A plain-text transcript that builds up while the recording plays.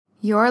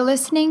You're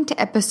listening to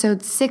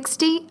episode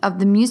 60 of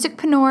the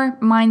Musicpreneur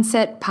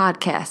Mindset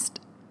Podcast.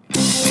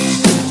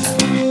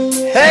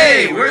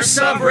 Hey, we're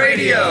Sub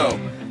Radio.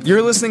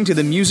 You're listening to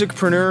the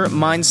Musicpreneur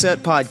Mindset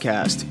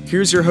Podcast.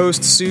 Here's your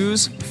host,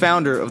 Suze,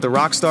 founder of the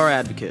Rockstar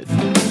Advocate.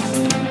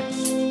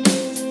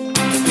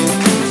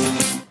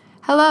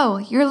 Hello,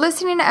 you're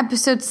listening to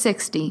episode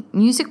 60,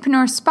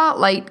 Musicpreneur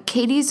Spotlight,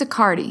 Katie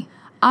Zaccardi.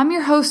 I'm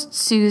your host,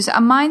 Suze, a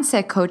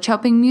mindset coach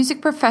helping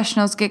music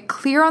professionals get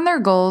clear on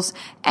their goals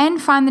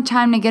and find the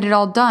time to get it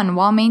all done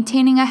while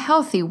maintaining a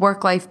healthy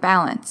work-life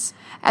balance.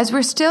 As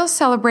we're still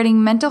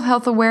celebrating Mental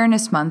Health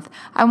Awareness Month,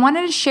 I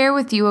wanted to share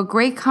with you a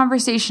great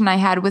conversation I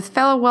had with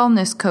fellow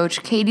wellness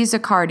coach Katie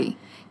Zaccardi.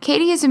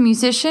 Katie is a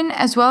musician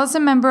as well as a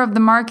member of the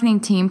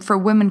marketing team for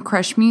Women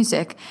Crush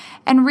Music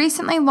and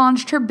recently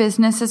launched her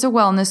business as a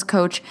wellness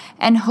coach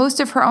and host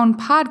of her own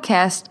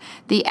podcast,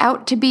 the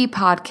Out to Be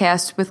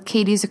Podcast with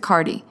Katie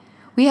Zaccardi.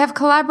 We have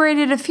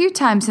collaborated a few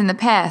times in the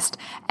past,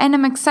 and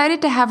I'm excited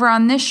to have her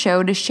on this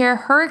show to share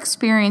her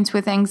experience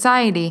with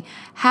anxiety,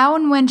 how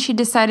and when she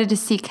decided to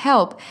seek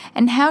help,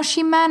 and how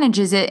she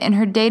manages it in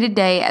her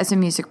day-to-day as a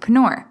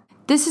musicpreneur.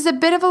 This is a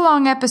bit of a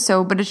long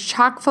episode, but it's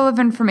chock full of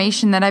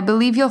information that I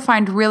believe you'll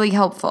find really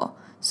helpful.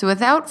 So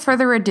without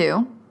further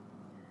ado,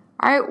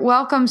 all right,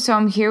 welcome. So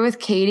I'm here with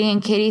Katie,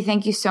 and Katie,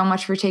 thank you so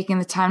much for taking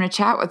the time to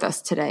chat with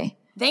us today.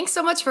 Thanks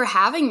so much for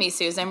having me,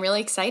 Suze. I'm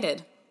really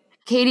excited.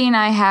 Katie and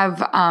I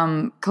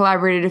have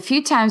collaborated a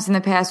few times in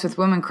the past with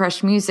Women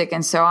Crush Music,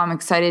 and so I'm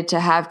excited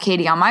to have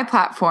Katie on my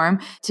platform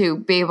to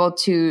be able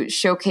to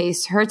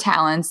showcase her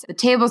talents. The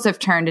tables have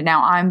turned, and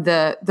now I'm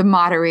the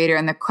moderator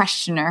and the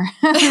questioner,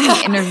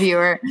 the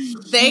interviewer.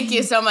 Thank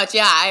you so much.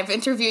 Yeah, I've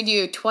interviewed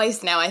you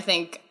twice now, I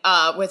think,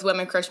 with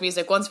Women Crush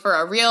Music, once for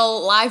a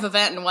real live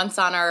event and once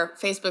on our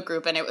Facebook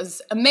group, and it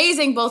was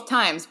amazing both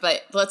times,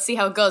 but let's see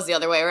how it goes the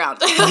other way around.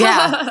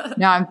 Yeah.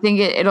 No, I'm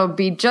thinking it'll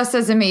be just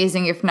as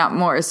amazing, if not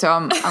more. So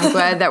I'm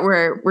glad that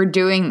we're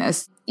doing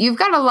this. You've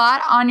got a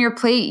lot on your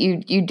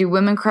plate. You do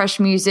Women Crush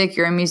Music.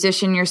 You're a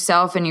musician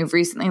yourself, and you've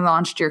recently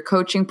launched your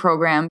coaching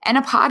program and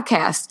a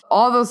podcast.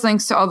 All those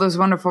links to all those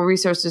wonderful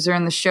resources are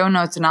in the show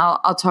notes, and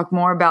I'll talk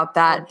more about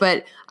that.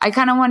 But I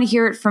kind of want to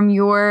hear it from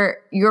your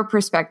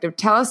perspective.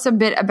 Tell us a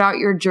bit about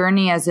your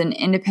journey as an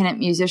independent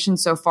musician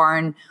so far,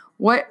 and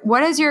what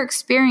has your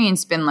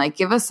experience been like?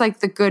 Give us like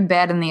the good,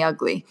 bad, and the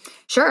ugly.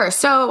 Sure.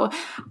 So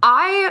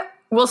I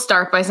will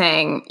start by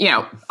saying,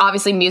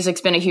 obviously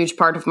music's been a huge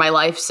part of my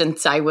life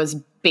since I was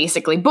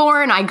basically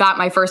born. I got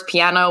my first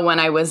piano when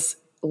I was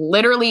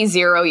literally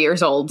 0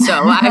 years old. So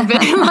I've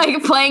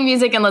been playing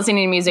music and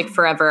listening to music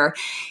forever.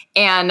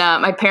 And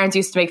my parents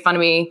used to make fun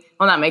of me.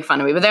 Well, not make fun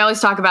of me, but they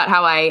always talk about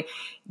how I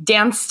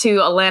danced to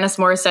Alanis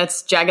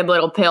Morissette's Jagged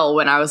Little Pill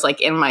when I was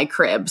in my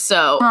crib.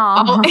 So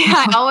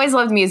I always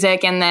loved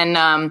music. And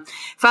then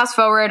fast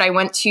forward, I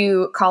went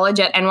to college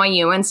at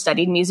NYU and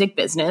studied music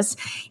business.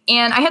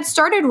 And I had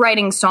started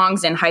writing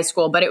songs in high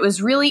school, but it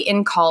was really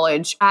in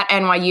college at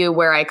NYU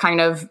where I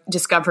kind of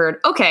discovered,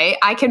 okay,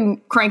 I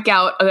can crank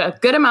out a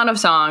good amount of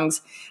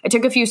songs. I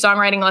took a few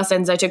songwriting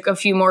lessons. I took a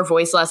few more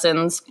voice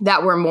lessons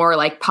that were more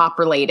pop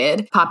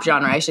related, pop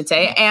genre, I should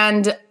say.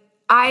 And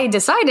I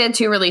decided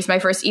to release my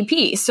first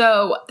EP.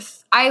 So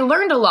I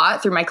learned a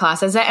lot through my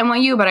classes at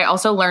NYU, but I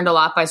also learned a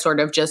lot by sort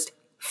of just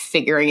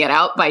figuring it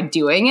out by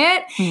doing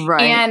it.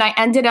 Right. And I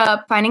ended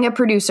up finding a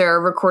producer,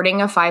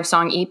 recording a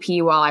 5-song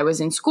EP while I was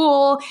in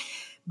school,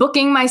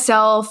 booking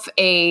myself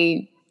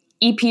a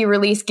EP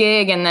release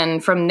gig, and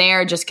then from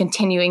there just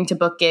continuing to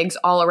book gigs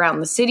all around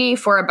the city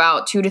for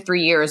about 2 to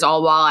 3 years,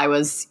 all while I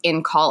was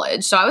in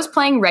college. So I was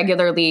playing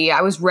regularly,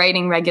 I was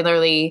writing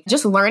regularly,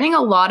 just learning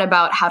a lot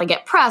about how to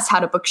get press, how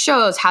to book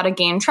shows, how to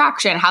gain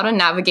traction, how to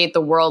navigate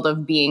the world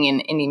of being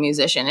an indie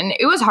musician. And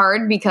it was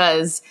hard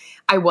because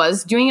I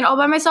was doing it all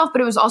by myself,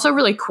 but it was also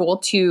really cool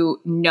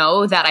to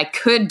know that I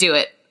could do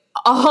it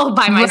all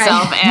by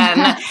myself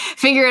and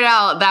figure it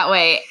out that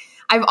way.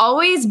 I've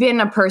always been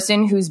a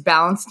person who's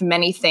balanced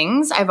many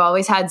things. I've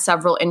always had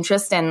several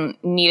interests and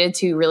needed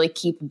to really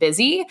keep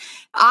busy.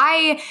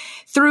 I,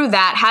 through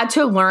that, had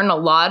to learn a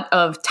lot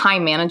of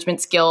time management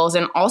skills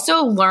and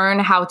also learn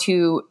how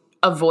to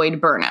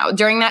avoid burnout.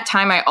 During that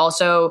time, I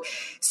also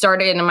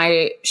started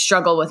my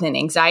struggle with an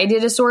anxiety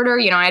disorder.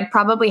 I'd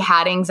probably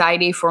had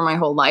anxiety for my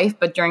whole life,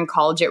 but during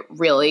college, it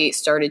really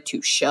started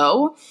to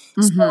show.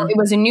 Mm-hmm. So it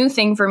was a new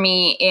thing for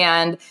me.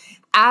 And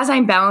as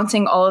I'm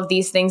balancing all of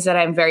these things that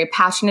I'm very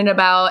passionate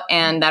about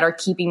and that are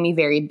keeping me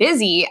very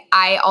busy,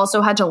 I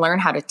also had to learn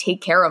how to take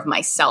care of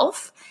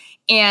myself.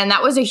 And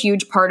that was a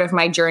huge part of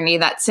my journey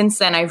that since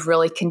then I've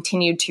really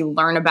continued to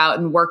learn about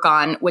and work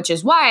on, which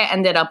is why I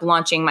ended up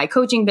launching my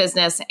coaching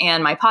business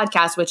and my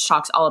podcast, which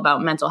talks all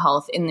about mental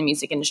health in the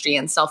music industry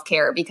and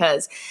self-care,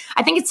 because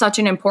I think it's such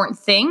an important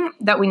thing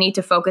that we need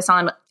to focus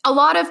on. A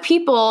lot of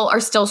people are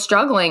still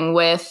struggling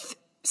with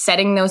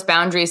setting those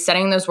boundaries,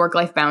 setting those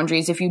work-life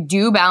boundaries. If you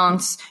do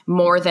balance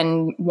more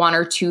than one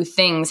or two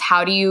things,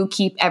 how do you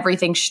keep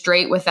everything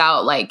straight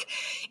without like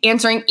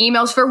answering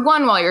emails for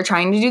one while you're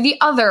trying to do the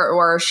other,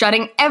 or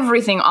shutting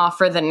everything off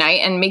for the night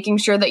and making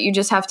sure that you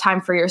just have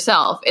time for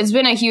yourself? It's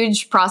been a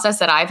huge process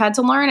that I've had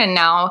to learn. And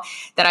now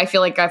that I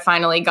feel like I've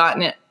finally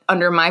gotten it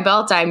under my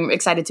belt, I'm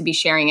excited to be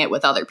sharing it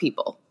with other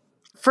people.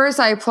 First,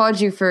 I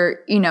applaud you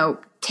for,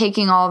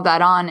 taking all of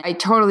that on. I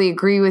totally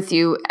agree with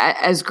you.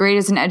 As great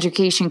as an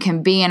education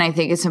can be, and I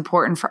think it's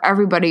important for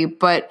everybody,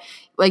 but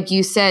like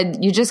you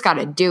said, you just got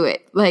to do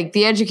it. Like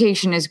the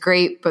education is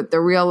great, but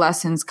the real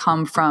lessons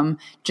come from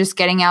just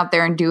getting out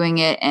there and doing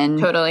it, and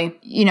totally,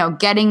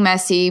 getting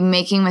messy,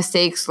 making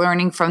mistakes,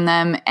 learning from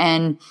them.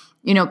 And,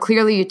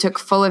 clearly you took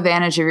full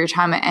advantage of your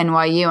time at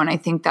NYU. And I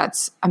think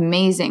that's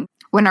amazing.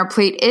 When our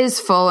plate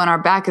is full and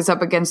our back is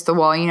up against the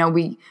wall,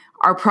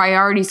 our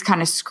priorities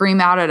kind of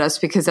scream out at us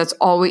because that's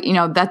all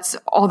that's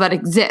all that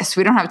exists.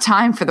 We don't have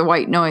time for the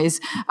white noise.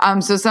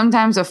 So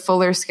sometimes a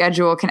fuller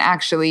schedule can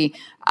actually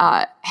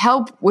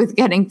help with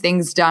getting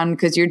things done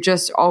because you're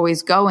just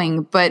always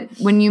going. But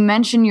when you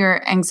mention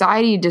your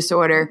anxiety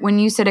disorder, when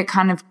you said it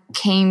kind of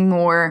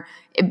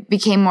it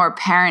became more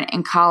apparent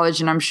in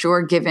college, and I'm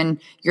sure given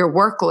your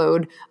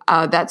workload,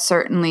 that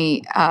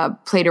certainly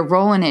played a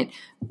role in it.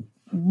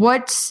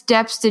 What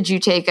steps did you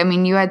take? I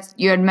mean, you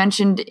had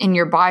mentioned in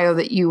your bio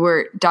that you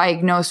were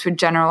diagnosed with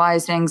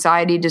generalized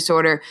anxiety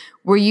disorder.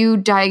 Were you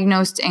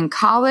diagnosed in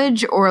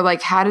college, or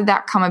like how did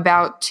that come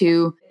about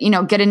to,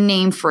 get a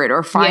name for it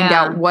or find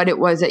out what it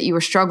was that you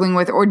were struggling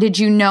with? Or did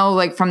you know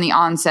like from the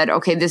onset,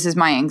 okay, this is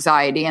my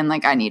anxiety and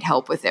like I need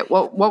help with it?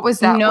 What was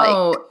that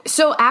like?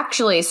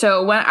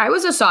 So when I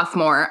was a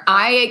sophomore,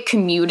 I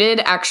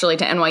commuted actually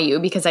to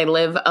NYU because I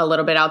live a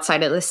little bit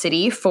outside of the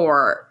city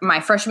for my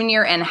freshman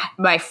year and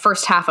my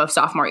first half of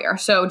sophomore year.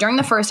 So during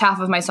the first half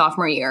of my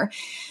sophomore year,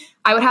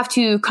 I would have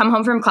to come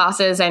home from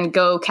classes and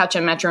go catch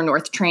a Metro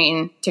North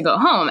train to go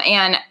home.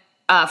 And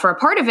for a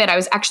part of it, I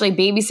was actually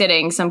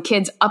babysitting some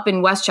kids up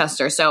in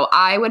Westchester. So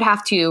I would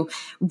have to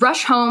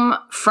rush home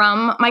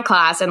from my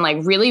class and like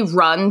really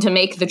run to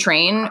make the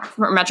train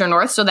for Metro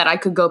North so that I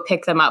could go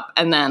pick them up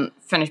and then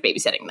finish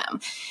babysitting them.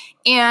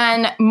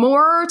 And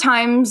more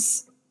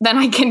times than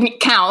I can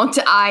count,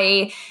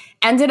 I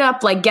ended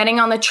up like getting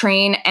on the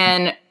train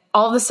and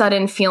all of a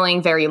sudden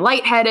feeling very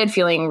lightheaded,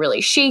 feeling really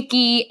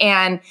shaky.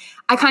 And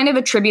I kind of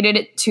attributed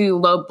it to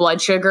low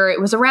blood sugar.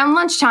 It was around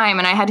lunchtime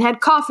and I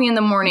had coffee in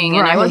the morning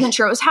and I wasn't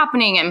sure what was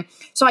happening. And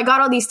so I got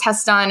all these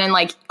tests done and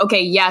like,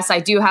 okay, yes, I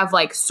do have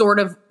like sort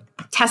of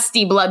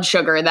testy blood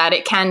sugar that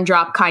it can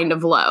drop kind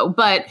of low.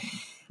 But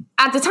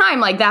at the time,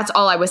 like that's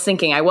all I was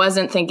thinking. I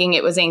wasn't thinking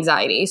it was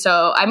anxiety.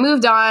 So I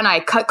moved on. I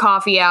cut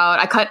coffee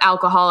out. I cut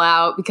alcohol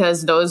out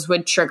because those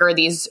would trigger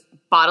these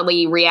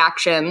bodily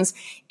reactions,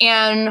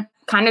 and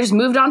kind of just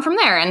moved on from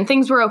there, and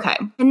things were okay.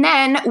 And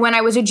then when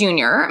I was a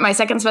junior, my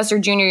second semester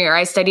junior year,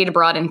 I studied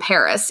abroad in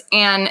Paris.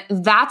 And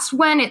that's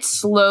when it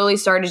slowly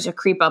started to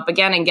creep up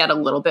again and get a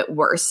little bit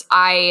worse.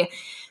 I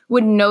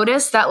would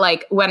notice that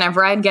like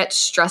whenever I'd get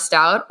stressed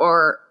out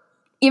or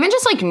even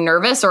just like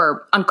nervous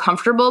or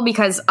uncomfortable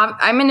because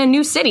I'm in a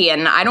new city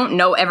and I don't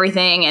know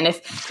everything. And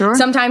if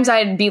sometimes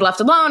I'd be left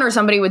alone or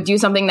somebody would do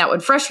something that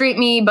would frustrate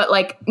me, but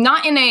like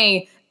not in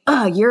a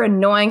you're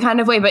annoying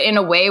kind of way, but in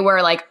a way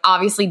where like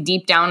obviously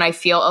deep down I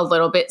feel a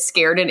little bit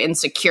scared and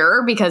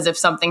insecure because if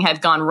something had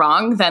gone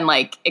wrong, then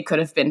like it could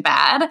have been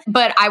bad.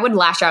 But I would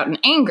lash out in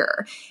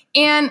anger.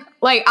 And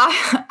like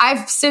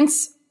I've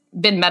since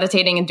been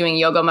meditating and doing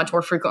yoga much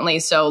more frequently.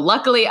 So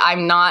luckily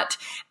I'm not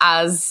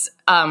as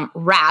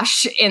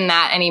rash in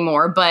that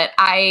anymore. But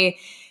I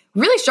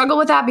really struggle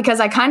with that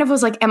because I kind of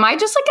was like, am I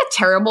just like a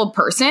terrible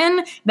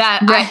person that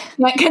I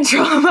can't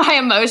control my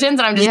emotions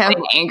and I'm just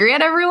getting angry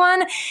at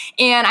everyone?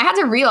 And I had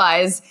to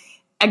realize,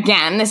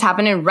 again, this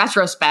happened in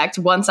retrospect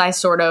once I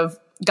sort of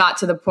got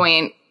to the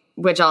point,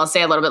 which I'll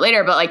say a little bit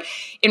later, but like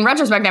in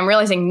retrospect, I'm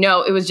realizing,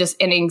 no, it was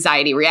just an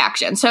anxiety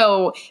reaction.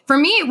 So for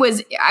me,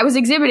 I was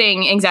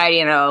exhibiting anxiety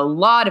in a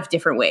lot of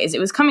different ways. It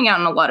was coming out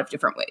in a lot of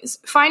different ways.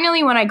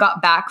 Finally, when I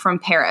got back from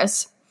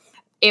Paris,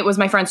 it was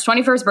my friend's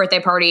 21st birthday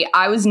party.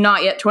 I was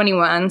not yet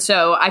 21,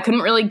 so I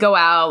couldn't really go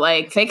out.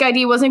 Like, fake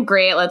ID wasn't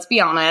great, let's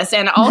be honest.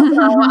 And also,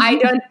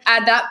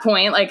 at that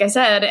point, like I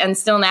said, and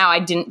still now, I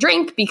didn't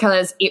drink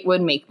because it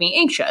would make me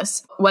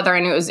anxious, whether I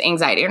knew it was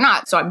anxiety or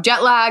not. So I'm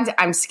jet lagged,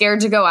 I'm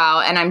scared to go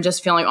out, and I'm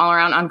just feeling all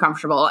around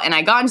uncomfortable. And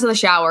I got into the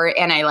shower,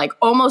 and I like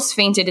almost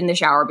fainted in the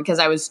shower because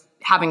I was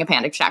having a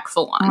panic attack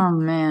full on. Oh,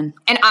 man.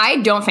 And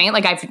I don't faint.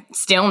 Like, I've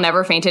still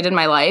never fainted in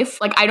my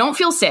life. Like, I don't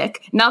feel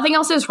sick. Nothing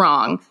else is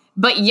wrong.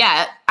 But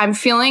yet I'm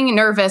feeling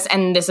nervous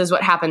and this is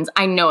what happens.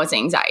 I know it's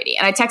anxiety.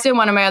 And I texted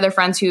one of my other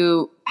friends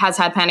who has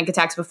had panic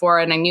attacks before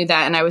and I knew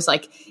that. And I was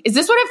like, is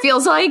this what it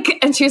feels like?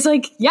 And she was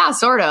like, yeah,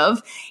 sort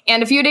of.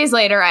 And a few days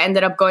later, I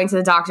ended up going to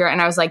the doctor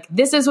and I was like,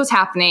 this is what's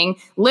happening.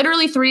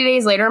 Literally 3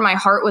 days later, my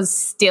heart was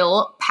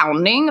still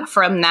pounding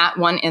from that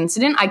one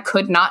incident. I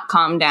could not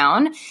calm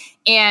down.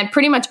 And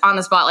pretty much on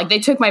the spot, like they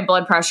took my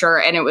blood pressure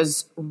and it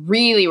was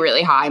really,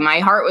 really high. My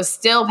heart was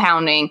still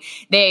pounding.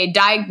 They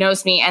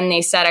diagnosed me and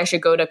they said I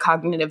should go to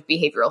cognitive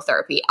behavioral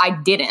therapy. I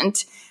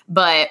didn't,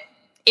 but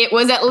it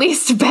was at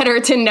least better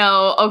to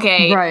know,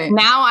 okay,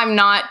 now I'm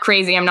not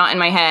crazy. I'm not in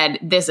my head.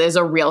 This is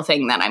a real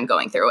thing that I'm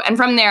going through. And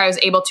from there, I was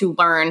able to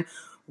learn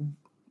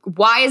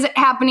why is it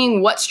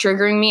happening, what's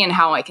triggering me, and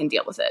how I can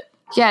deal with it.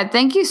 Yeah,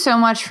 thank you so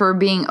much for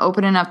being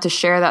open enough to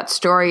share that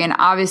story. And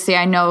obviously,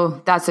 I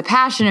know that's a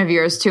passion of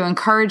yours to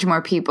encourage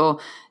more people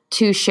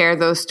to share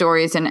those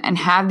stories and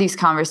have these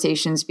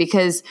conversations,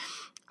 because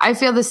I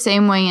feel the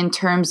same way in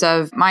terms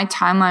of my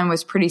timeline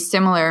was pretty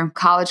similar,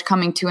 college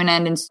coming to an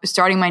end and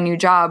starting my new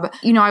job.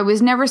 You know, I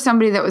was never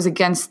somebody that was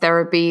against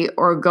therapy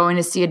or going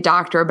to see a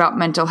doctor about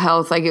mental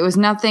health. Like, it was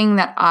nothing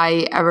that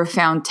I ever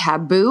found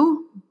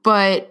taboo,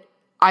 but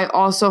I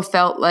also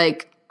felt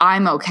like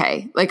I'm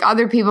okay. Like,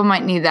 other people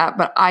might need that,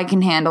 but I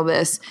can handle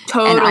this.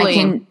 Totally.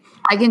 And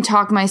I can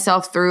talk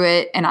myself through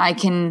it, and I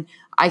can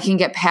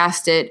get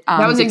past it.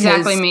 That was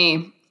exactly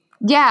me.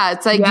 Yeah.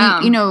 It's like,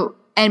 you know,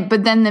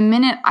 but then the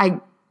minute I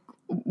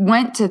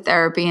went to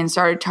therapy and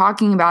started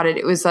talking about it,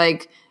 it was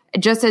like,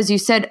 just as you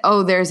said,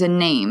 oh, there's a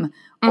name.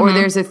 Or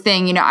there's a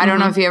thing, you know, I don't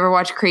know if you ever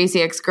watch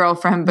Crazy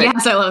Ex-Girlfriend, but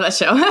yes, I love that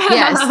show.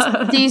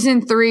 yes, season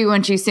 3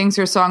 when she sings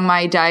her song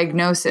 "My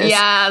Diagnosis."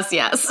 Yes.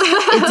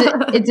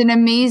 It's an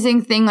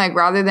amazing thing. Like,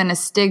 rather than a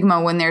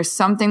stigma, when there's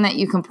something that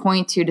you can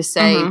point to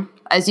say,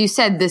 as you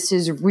said, this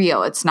is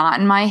real. It's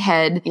not in my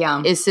head. Yeah,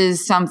 this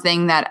is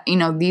something that, you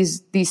know,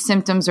 these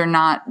symptoms are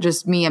not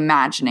just me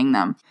imagining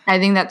them. I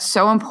think that's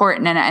so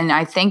important, and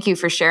I thank you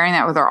for sharing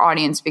that with our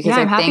audience, because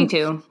I'm happy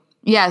to.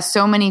 Yeah,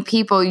 so many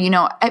people, you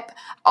know.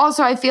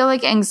 Also, I feel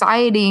like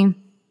anxiety,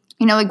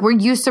 you know, like, were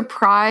you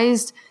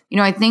surprised? You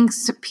know, I think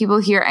people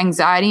hear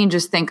anxiety and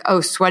just think,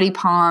 oh, sweaty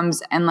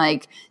palms and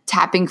like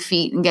tapping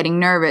feet and getting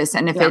nervous.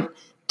 And if it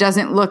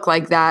doesn't look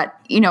like that,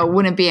 you know, it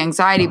wouldn't be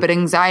anxiety. But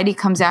anxiety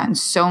comes out in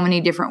so many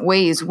different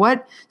ways.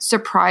 What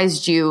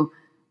surprised you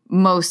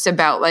most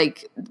about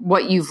like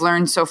what you've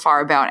learned so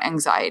far about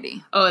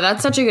anxiety? Oh,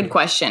 that's such a good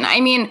question. I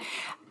mean,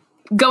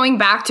 going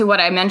back to what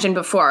I mentioned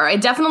before,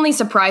 it definitely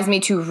surprised me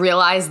to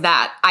realize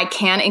that I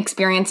can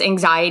experience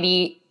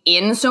anxiety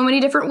in so many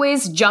different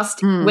ways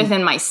just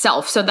within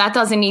myself. So that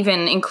doesn't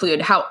even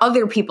include how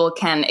other people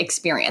can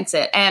experience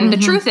it. And the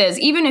truth is,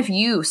 even if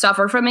you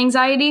suffer from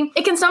anxiety,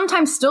 it can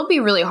sometimes still be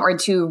really hard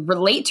to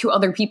relate to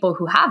other people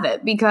who have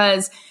it,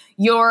 because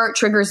your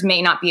triggers may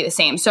not be the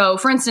same. So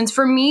for instance,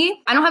 for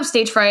me, I don't have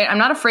stage fright. I'm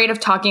not afraid of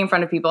talking in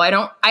front of people. I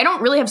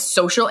don't really have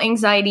social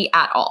anxiety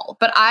at all,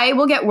 but I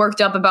will get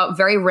worked up about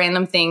very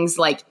random things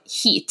like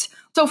heat.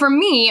 So for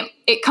me,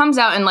 it comes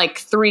out in like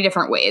 3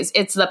 different ways.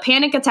 It's the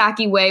panic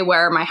attacky way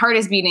where my heart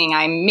is beating.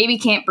 I maybe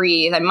can't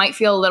breathe. I might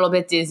feel a little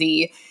bit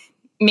dizzy.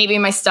 Maybe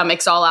my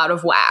stomach's all out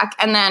of whack.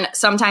 And then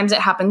sometimes it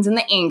happens in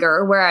the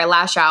anger where I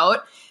lash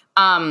out.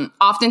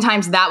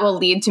 Oftentimes that will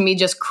lead to me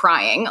just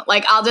crying.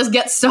 Like, I'll just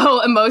get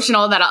so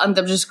emotional that I'll end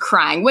up just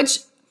crying, which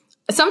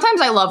sometimes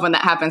I love when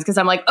that happens, because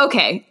I'm like,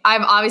 okay,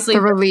 I've obviously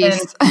the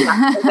release.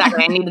 Yeah,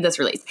 exactly. I needed this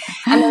release.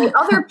 And then the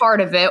other part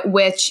of it,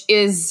 which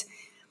is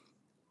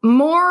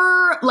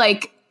more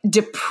like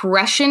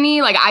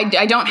depression-y, like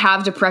I don't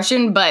have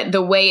depression, but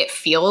the way it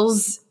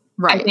feels,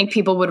 I think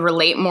people would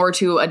relate more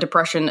to a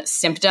depression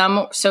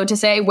symptom, so to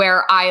say,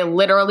 where I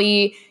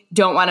literally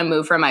don't want to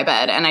move from my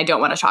bed and I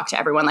don't want to talk to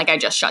everyone. Like, I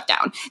just shut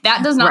down.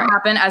 That does not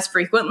happen as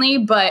frequently,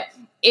 but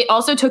it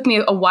also took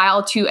me a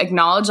while to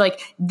acknowledge,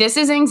 like, this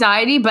is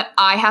anxiety, but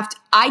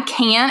I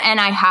can and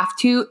I have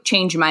to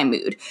change my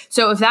mood.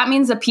 So if that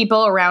means that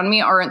people around me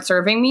aren't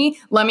serving me,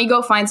 let me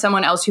go find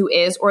someone else who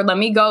is, or let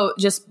me go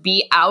just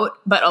be out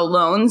but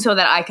alone so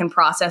that I can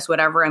process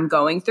whatever I'm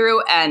going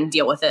through and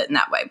deal with it in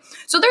that way.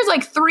 So there's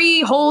like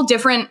 3 whole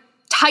different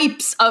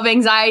types of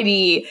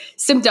anxiety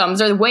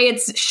symptoms, or the way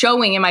it's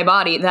showing in my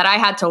body, that I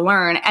had to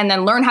learn, and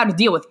then learn how to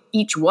deal with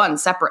each one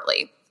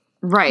separately.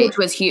 Right. Which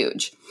was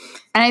huge.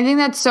 And I think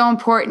that's so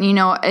important, you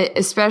know,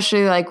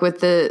 especially like with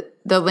the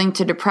link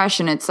to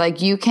depression. It's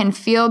like, you can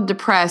feel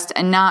depressed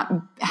and not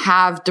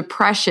have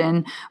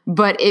depression,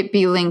 but it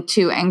be linked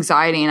to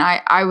anxiety. And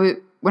I would,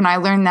 when I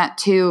learned that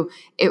too,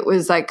 it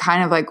was like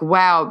kind of like,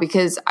 wow,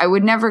 because I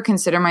would never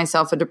consider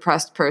myself a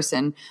depressed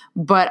person,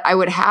 but I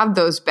would have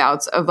those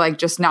bouts of like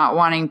just not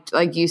wanting to,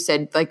 like you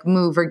said, like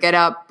move or get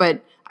up,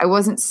 but I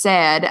wasn't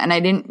sad and I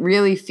didn't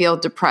really feel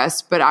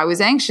depressed, but I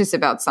was anxious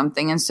about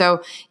something. And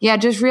so, yeah,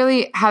 just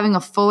really having a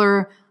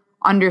fuller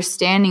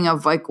understanding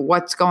of like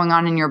what's going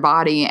on in your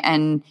body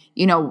and,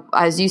 you know,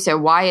 as you said,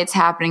 why it's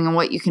happening and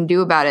what you can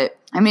do about it.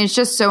 I mean, it's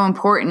just so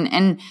important.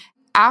 And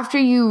after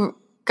you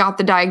got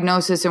the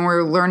diagnosis and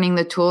we're learning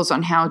the tools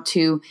on how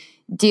to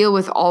deal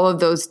with all of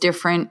those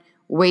different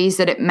ways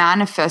that it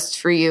manifests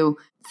for you,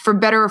 for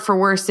better or for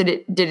worse,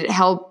 did it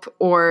help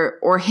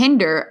or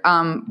hinder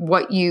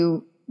what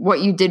you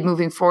did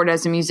moving forward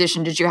as a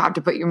musician? Did you have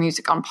to put your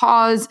music on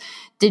pause?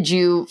 Did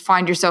you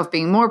find yourself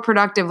being more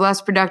productive,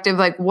 less productive?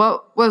 Like,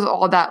 what was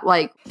all that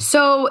like?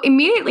 So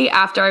immediately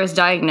after I was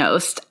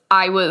diagnosed,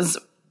 I was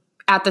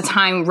at the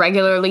time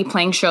regularly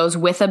playing shows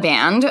with a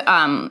band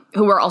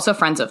who were also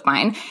friends of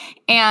mine.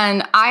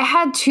 And I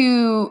had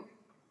to,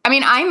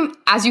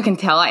 as you can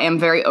tell, I am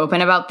very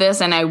open about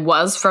this, and I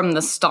was from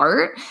the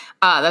start.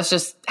 That's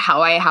just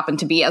how I happen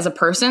to be as a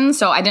person.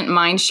 So I didn't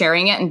mind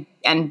sharing it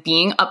and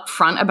being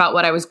upfront about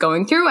what I was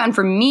going through. And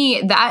for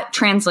me, that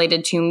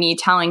translated to me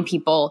telling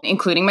people,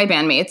 including my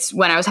bandmates,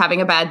 when I was having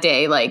a bad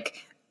day,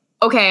 like,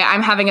 okay,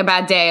 I'm having a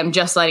bad day. I'm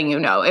just letting you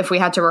know if we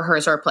had to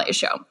rehearse or play a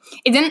show.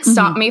 It didn't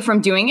stop me from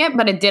doing it,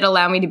 but it did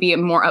allow me to be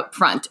more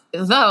upfront.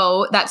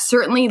 Though that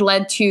certainly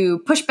led to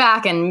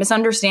pushback and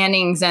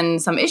misunderstandings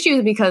and some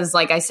issues because,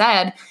 like I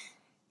said,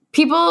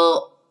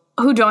 people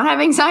who don't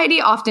have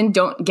anxiety often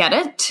don't get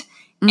it.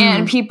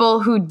 And people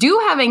who do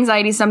have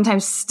anxiety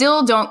sometimes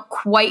still don't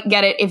quite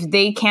get it if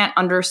they can't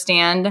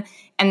understand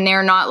and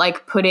they're not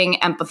like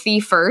putting empathy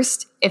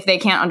first if they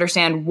can't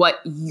understand what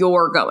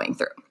you're going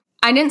through.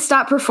 I didn't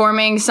stop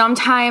performing.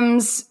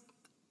 Sometimes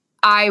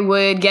I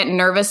would get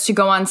nervous to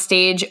go on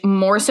stage,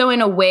 more so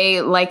in a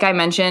way, like I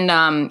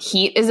mentioned,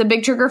 heat is a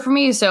big trigger for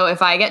me. So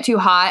if I get too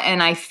hot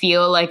and I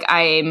feel like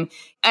I'm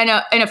in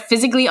a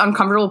physically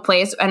uncomfortable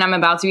place and I'm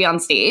about to be on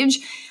stage,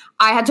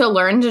 I had to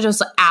learn to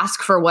just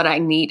ask for what I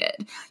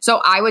needed.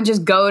 So I would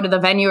just go to the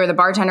venue or the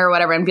bartender or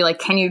whatever and be like,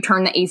 can you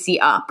turn the AC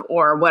up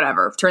or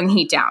whatever, turn the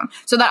heat down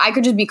so that I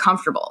could just be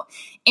comfortable.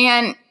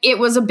 And it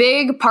was a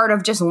big part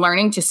of just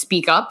learning to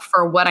speak up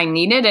for what I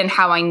needed and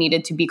how I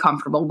needed to be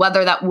comfortable,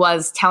 whether that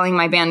was telling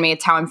my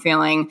bandmates how I'm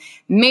feeling,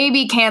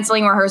 maybe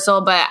canceling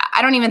rehearsal, but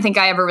I don't even think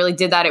I ever really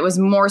did that. It was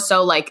more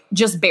so like,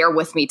 just bear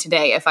with me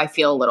today if I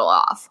feel a little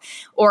off,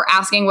 or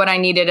asking what I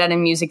needed at a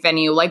music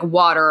venue, like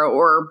water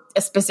or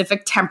a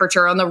specific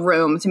temperature on the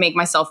room to make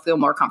myself feel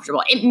more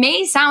comfortable. It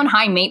may sound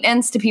high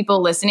maintenance to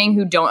people listening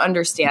who don't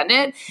understand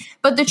it,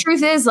 but the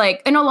truth is,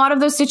 like, in a lot of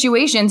those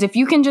situations, if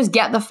you can just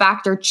get the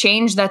factor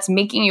change that's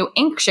making you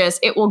anxious,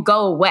 it will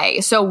go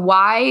away. So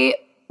why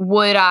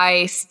would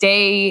I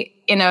stay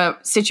in a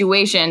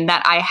situation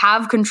that I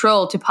have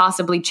control to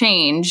possibly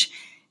change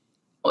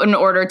in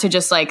order to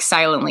just like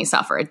silently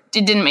suffer? It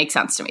didn't make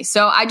sense to me.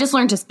 So I just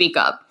learned to speak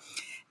up.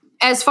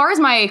 As far as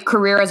my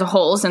career as a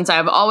whole, since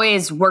I've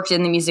always worked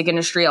in the music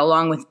industry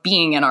along with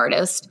being an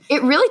artist,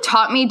 it really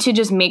taught me to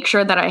just make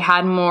sure that I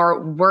had more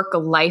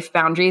work-life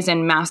boundaries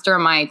and master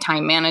my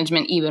time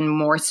management even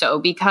more so,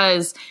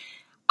 because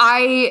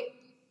I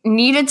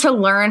needed to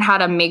learn how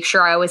to make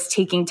sure I was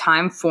taking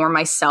time for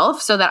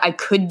myself so that I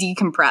could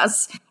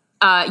decompress.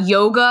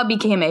 Yoga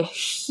became a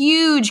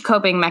huge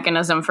coping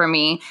mechanism for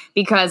me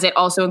because it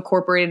also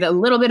incorporated a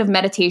little bit of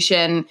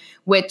meditation,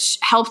 which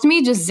helped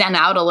me just zen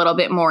out a little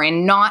bit more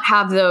and not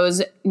have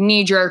those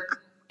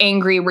knee-jerk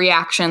angry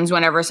reactions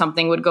whenever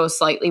something would go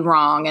slightly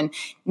wrong, and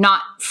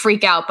not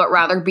freak out, but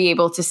rather be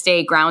able to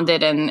stay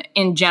grounded and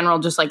in general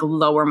just like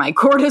lower my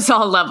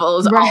cortisol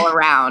levels all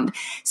around.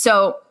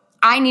 So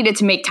I needed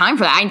to make time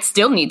for that. I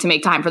still need to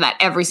make time for that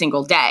every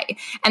single day.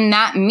 And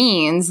that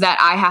means that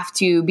I have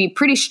to be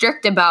pretty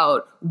strict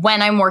about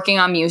when I'm working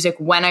on music,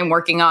 when I'm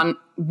working on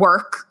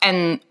work.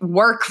 And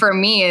work for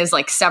me is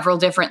like several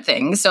different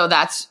things. So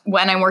that's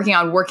when I'm working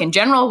on work in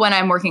general, when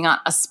I'm working on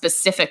a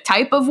specific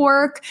type of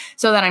work,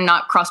 so that I'm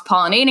not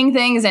cross-pollinating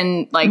things.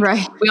 And like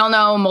we all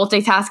know,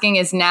 multitasking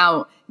is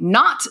now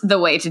not the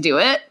way to do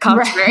it,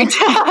 contrary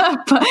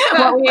to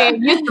what we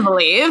used to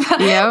believe.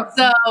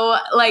 So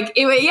like,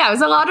 it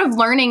was a lot of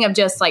learning of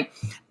just like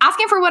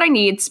asking for what I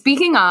need,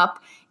 speaking up,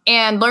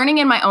 and learning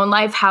in my own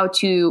life how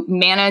to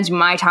manage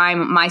my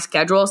time, my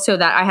schedule, so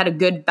that I had a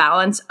good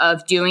balance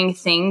of doing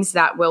things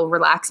that will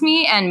relax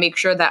me and make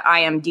sure that I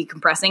am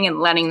decompressing and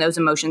letting those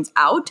emotions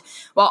out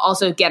while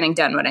also getting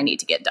done what I need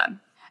to get done.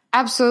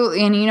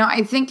 Absolutely. And,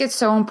 I think it's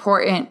so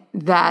important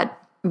that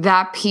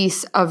that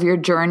piece of your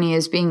journey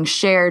is being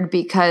shared,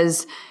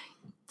 because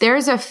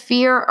there's a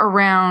fear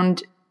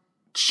around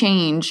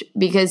change,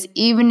 because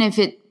even if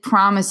it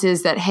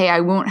promises that, hey,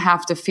 I won't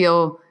have to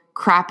feel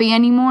crappy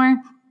anymore,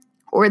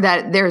 or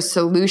that there's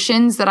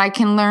solutions that I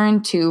can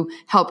learn to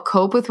help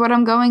cope with what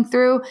I'm going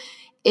through,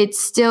 it's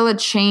still a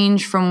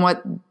change from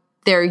what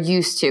they're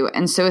used to.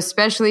 And so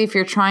especially if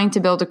you're trying to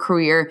build a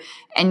career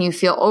and you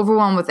feel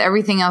overwhelmed with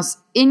everything else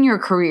in your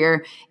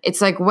career,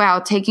 it's like, wow,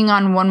 taking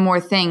on one more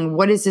thing,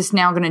 what is this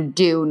now going to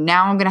do?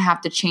 Now I'm going to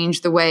have to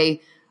change the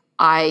way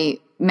I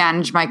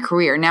manage my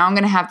career. Now I'm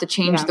going to have to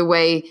change the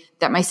way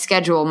that my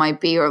schedule might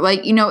be, or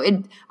like,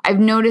 I've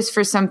noticed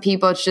for some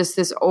people, it's just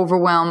this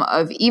overwhelm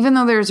of, even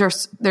though there's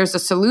a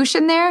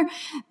solution there,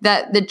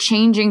 that the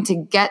changing to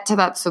get to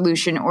that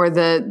solution, or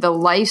the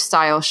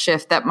lifestyle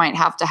shift that might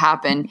have to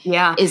happen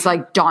is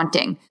like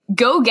daunting.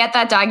 Go get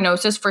that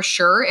diagnosis for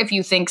sure if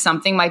you think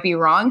something might be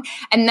wrong,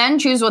 and then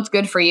choose what's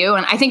good for you.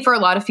 And I think for a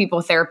lot of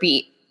people,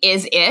 therapy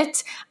is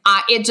it.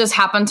 It just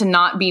happened to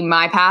not be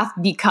my path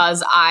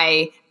because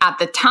I, at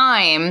the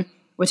time,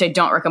 which I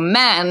don't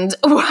recommend,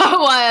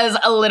 was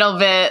a little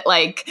bit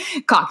like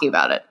cocky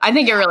about it. I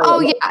think it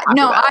really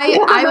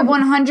I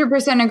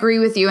 100% agree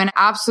with you. And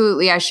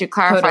absolutely, I should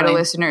clarify to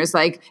listeners,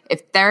 like,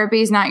 if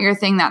therapy is not your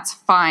thing, that's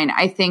fine.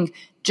 I think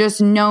just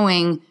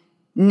knowing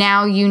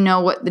now you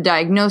know what the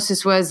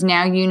diagnosis was.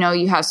 Now you know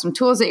you have some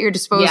tools at your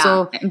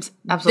disposal. Yeah,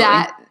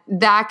 absolutely.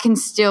 That can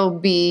still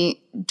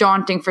be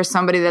daunting for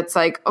somebody that's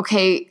like,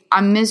 okay,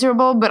 I'm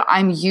miserable, but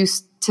I'm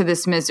used to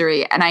this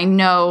misery. And I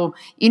know,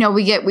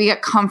 we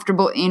get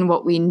comfortable in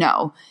what we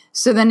know.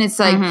 So then it's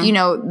like,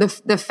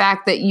 the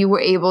fact that you were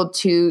able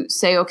to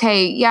say,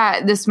 okay,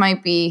 yeah, this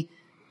might be,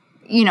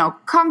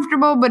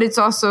 comfortable, but it's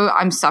also,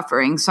 I'm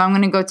suffering. So I'm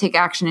going to go take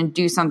action and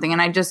do something.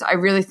 And I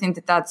really think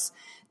that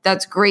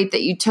that's great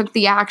that you took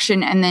the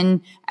action. And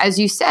then, as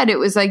you said, it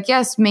was like,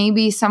 yes,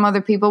 maybe some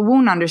other people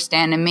won't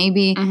understand. And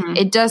maybe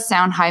it does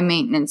sound high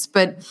maintenance,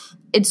 but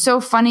it's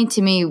so funny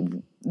to me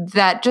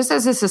that just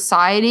as a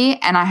society,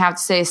 and I have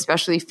to say,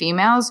 especially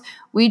females,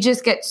 we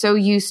just get so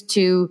used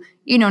to,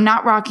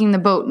 not rocking the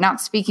boat, not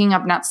speaking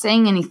up, not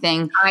saying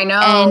anything. I know.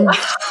 And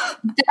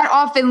that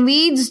often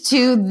leads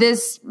to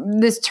this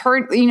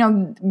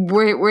turn,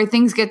 where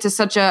things get to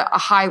such a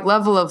high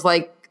level of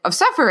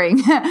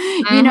suffering,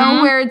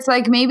 where it's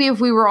like, maybe if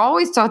we were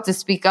always taught to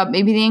speak up,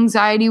 maybe the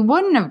anxiety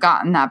wouldn't have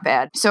gotten that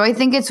bad. So I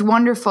think it's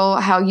wonderful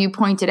how you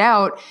pointed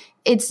out,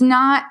 it's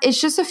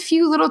just a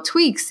few little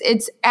tweaks.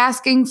 It's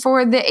asking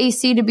for the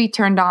AC to be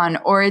turned on,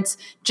 or it's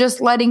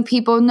just letting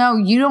people know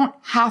you don't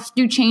have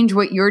to change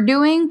what you're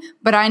doing,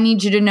 but I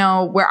need you to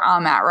know where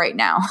I'm at right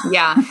now.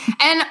 Yeah.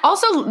 And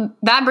also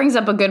that brings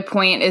up a good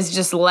point, is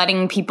just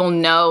letting people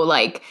know,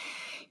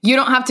 you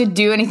don't have to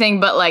do anything,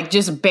 but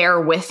just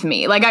bear with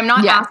me. I'm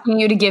not asking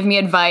you to give me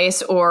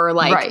advice or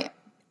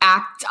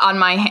act on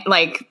my,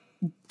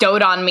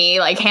 dote on me,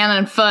 hand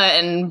and foot,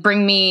 and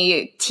bring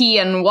me tea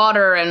and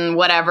water and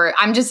whatever.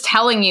 I'm just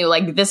telling you,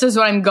 this is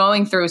what I'm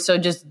going through. So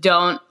just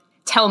don't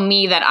tell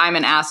me that I'm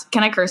an ass.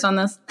 Can I curse on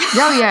this?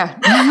 Oh yeah.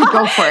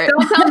 Go for it.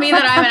 Don't tell me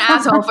that I'm an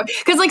asshole.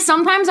 Because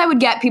sometimes I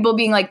would get people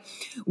being like,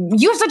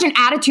 you have such an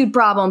attitude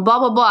problem, blah,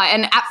 blah, blah.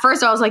 And at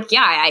first I was like,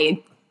 yeah,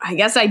 I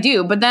guess I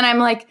do. But then I'm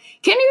like,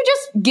 can you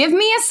just give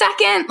me a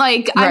second?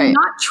 I'm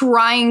not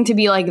trying to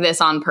be like this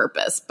on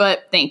purpose,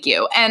 but thank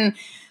you. And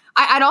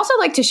I'd also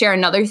like to share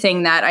another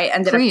thing that I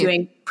ended up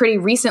doing pretty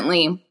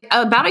recently.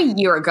 About a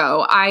year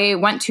ago, I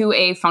went to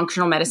a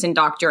functional medicine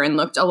doctor and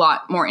looked a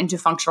lot more into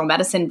functional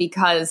medicine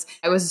because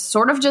I was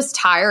sort of just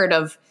tired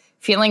of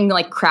feeling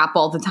like crap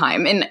all the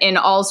time in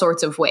all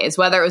sorts of ways,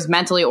 whether it was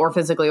mentally or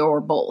physically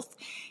or both.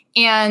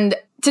 And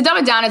to dumb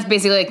it down, it's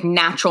basically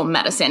natural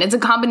medicine. It's a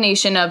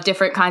combination of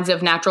different kinds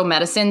of natural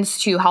medicines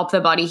to help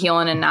the body heal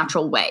in a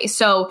natural way.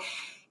 So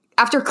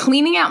after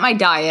cleaning out my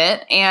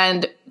diet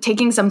and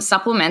taking some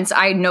supplements,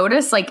 I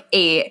noticed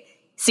a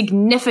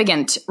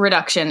significant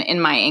reduction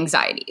in my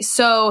anxiety.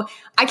 So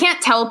I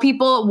can't tell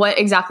people what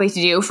exactly to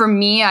do. For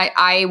me,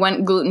 I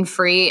went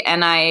gluten-free,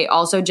 and I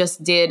also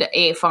just did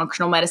a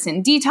functional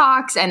medicine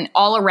detox. And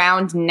all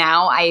around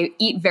now, I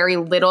eat very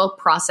little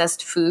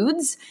processed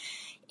foods.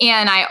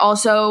 And I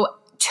also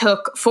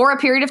took, for a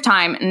period of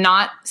time,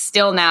 not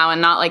still now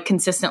and not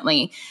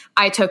consistently,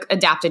 I took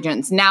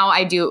adaptogens. Now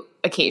I do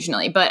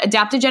occasionally, but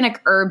adaptogenic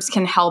herbs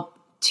can help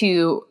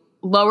to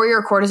lower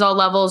your cortisol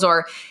levels,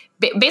 or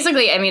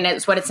basically,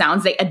 it's what it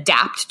sounds. They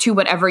adapt to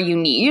whatever you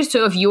need.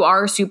 So if you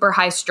are super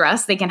high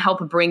stress, they can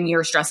help bring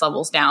your stress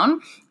levels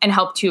down and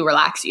help to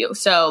relax you.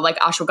 So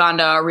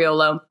ashwagandha,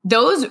 Riolo,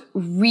 those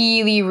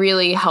really,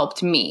 really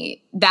helped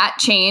me. That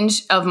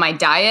change of my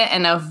diet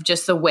and of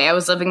just the way I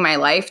was living my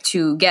life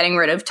to getting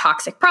rid of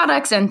toxic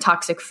products and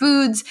toxic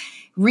foods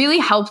really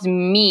helped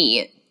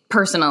me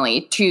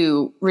personally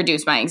to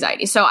reduce my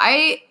anxiety. So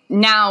I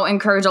now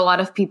encourage a lot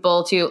of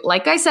people to,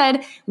 like I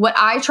said, what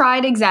I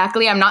tried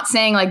exactly. I'm not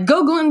saying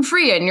go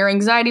gluten-free and your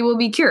anxiety will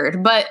be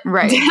cured, but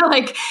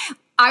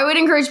I would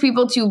encourage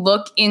people to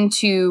look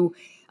into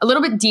a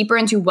little bit deeper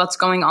into what's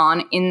going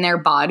on in their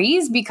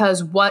bodies,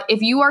 because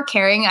if you are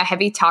carrying a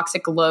heavy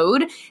toxic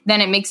load,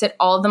 then it makes it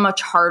all the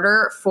much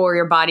harder for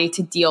your body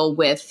to deal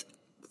with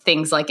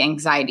things like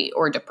anxiety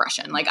or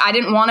depression. I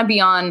didn't want to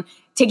be on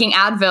taking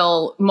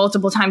Advil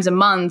multiple times a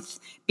month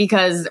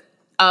because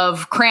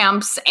of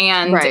cramps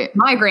and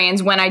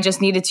migraines when I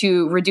just needed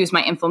to reduce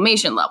my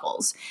inflammation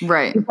levels.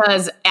 Right.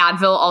 Because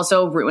Advil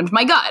also ruined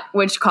my gut,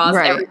 which caused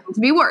everything to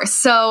be worse.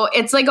 So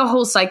it's a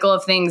whole cycle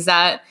of things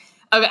that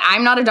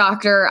I'm not a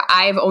doctor.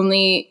 I've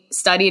only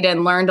studied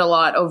and learned a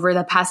lot over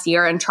the past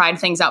year and tried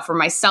things out for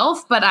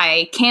myself, but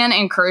I can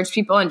encourage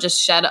people and just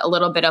shed a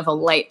little bit of a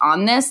light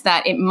on this,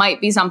 that it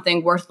might be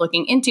something worth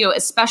looking into,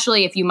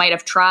 especially if you might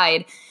have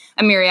tried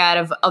a myriad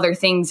of other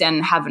things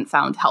and haven't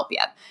found help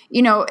yet.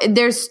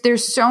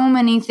 There's so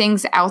many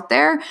things out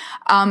there,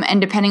 and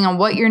depending on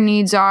what your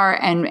needs are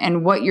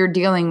and what you're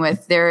dealing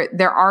with,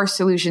 there are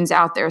solutions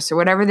out there. So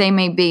whatever they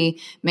may be,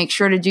 make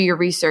sure to do your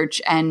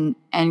research and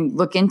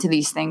look into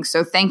these things.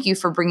 So thank you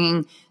for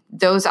bringing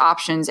those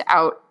options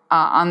out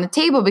on the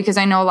table, because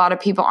I know a lot of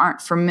people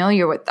aren't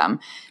familiar with them.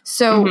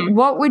 So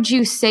what would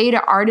you say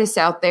to artists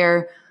out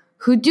there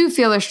who do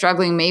feel they're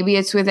struggling? Maybe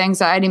it's with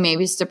anxiety,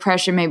 maybe it's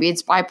depression, maybe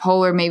it's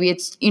bipolar, maybe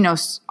it's,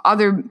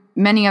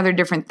 many other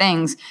different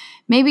things.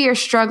 Maybe you're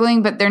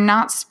struggling, but they're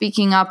not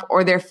speaking up,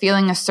 or they're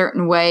feeling a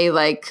certain way,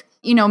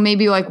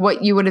 maybe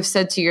what you would have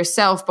said to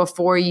yourself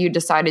before you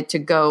decided to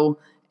go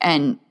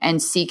and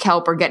seek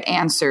help or get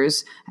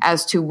answers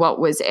as to what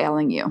was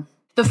ailing you?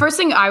 The first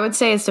thing I would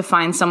say is to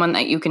find someone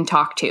that you can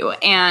talk to.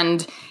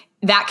 And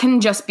that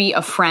can just be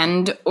a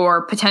friend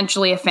or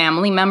potentially a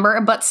family member,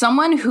 but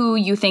someone who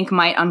you think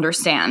might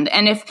understand.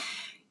 And if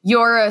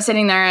you're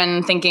sitting there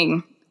and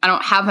thinking, I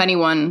don't have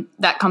anyone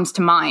that comes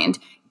to mind,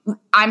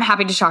 I'm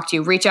happy to talk to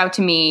you. Reach out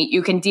to me.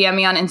 You can DM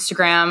me on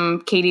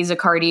Instagram, Katie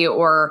Zaccardi,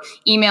 or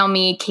email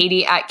me,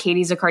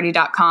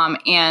 katie@katiezaccardi.com,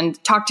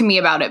 and talk to me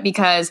about it,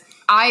 because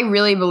I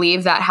really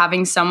believe that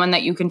having someone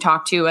that you can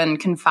talk to and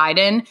confide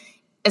in,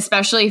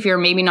 especially if you're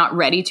maybe not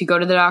ready to go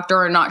to the doctor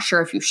or not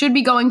sure if you should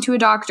be going to a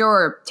doctor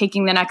or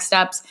taking the next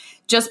steps,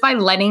 just by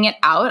letting it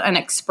out and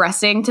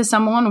expressing to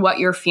someone what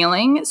you're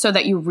feeling so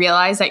that you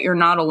realize that you're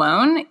not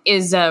alone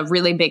is a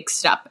really big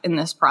step in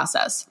this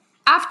process.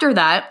 After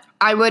that,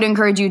 I would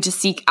encourage you to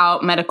seek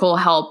out medical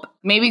help,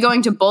 maybe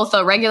going to both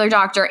a regular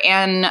doctor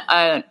and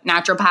a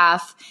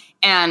naturopath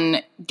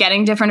and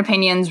getting different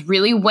opinions,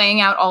 really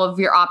weighing out all of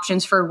your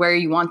options for where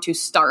you want to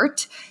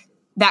start.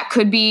 That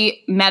could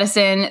be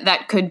medicine,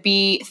 that could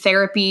be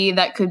therapy,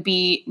 that could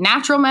be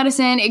natural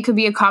medicine. It could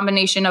be a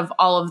combination of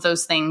all of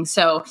those things.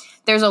 So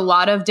there's a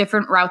lot of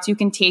different routes you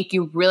can take.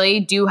 You really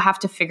do have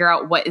to figure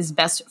out what is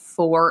best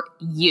for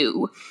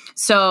you.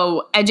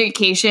 So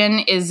education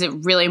is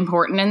really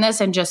important in this,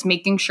 and just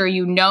making sure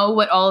you know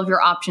what all of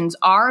your options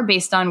are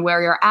based on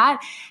where you're at.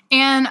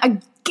 And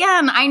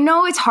again, I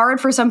know it's hard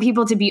for some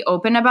people to be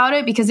open about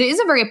it because it is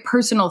a very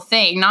personal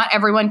thing. Not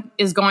everyone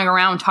is going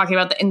around talking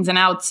about the ins and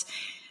outs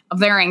of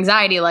their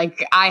anxiety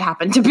like I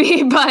happen to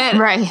be, but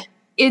Right.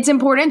 It's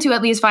important to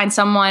at least find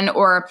someone,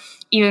 or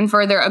even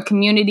further, a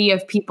community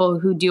of people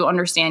who do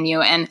understand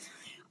you. And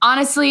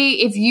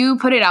honestly, if you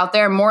put it out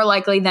there, more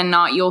likely than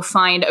not, you'll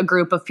find a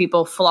group of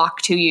people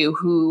flock to you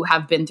who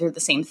have been through the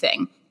same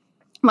thing.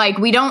 Like,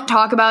 we don't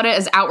talk about it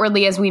as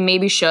outwardly as we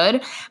maybe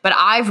should, but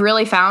I've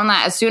really found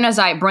that as soon as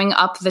I bring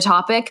up the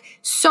topic,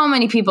 so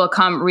many people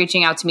come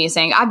reaching out to me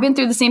saying, I've been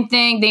through the same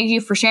thing. Thank you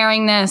for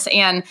sharing this.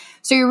 And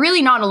so you're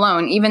really not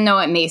alone, even though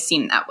it may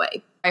seem that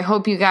way. I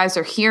hope you guys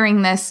are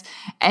hearing this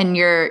and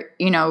you're,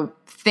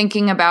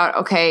 thinking about,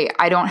 okay,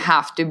 I don't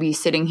have to be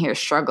sitting here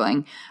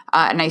struggling.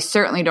 And I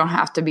certainly don't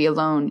have to be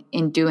alone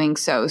in doing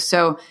so.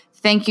 So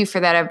thank you for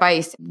that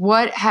advice.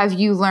 What have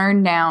you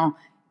learned now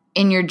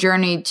in your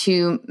journey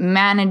to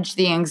manage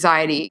the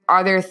anxiety?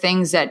 Are there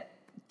things that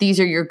these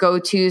are your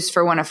go-tos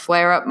for when a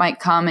flare-up might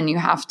come and you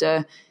have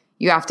to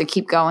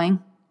keep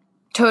going?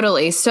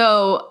 Totally.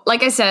 So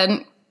like I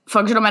said,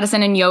 functional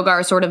medicine and yoga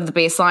are sort of the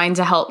baseline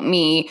to help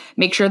me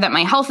make sure that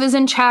my health is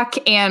in check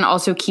and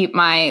also keep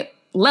my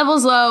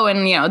levels low.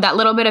 And, that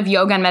little bit of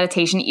yoga and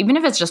meditation, even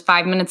if it's just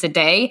 5 minutes a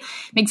day,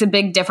 makes a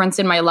big difference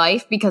in my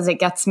life because it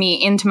gets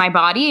me into my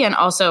body and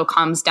also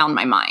calms down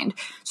my mind.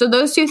 So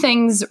those two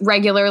things,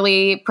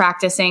 regularly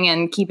practicing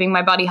and keeping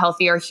my body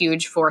healthy, are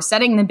huge for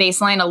setting the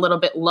baseline a little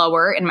bit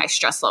lower in my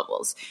stress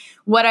levels.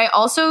 What I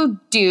also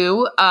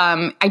do,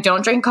 I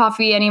don't drink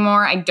coffee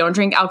anymore. I don't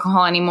drink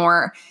alcohol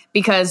anymore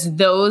because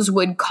those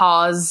would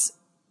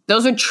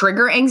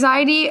trigger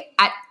anxiety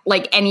at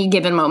like any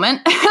given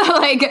moment.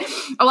 Like,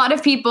 a lot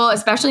of people,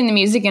 especially in the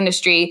music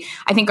industry,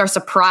 I think are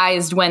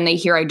surprised when they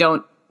hear I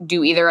don't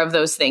do either of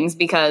those things,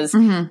 because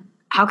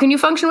how can you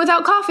function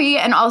without coffee?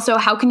 And also,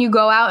 how can you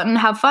go out and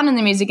have fun in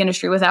the music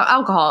industry without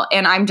alcohol?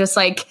 And I'm just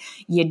like,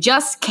 you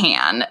just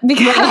can,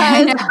 because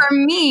for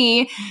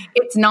me,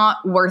 it's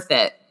not worth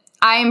it.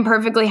 I'm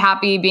perfectly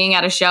happy being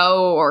at a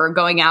show or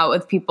going out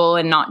with people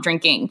and not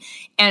drinking,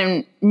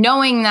 and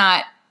knowing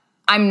that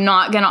I'm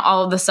not going to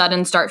all of a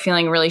sudden start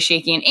feeling really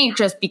shaky and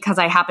anxious because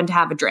I happen to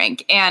have a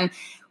drink. And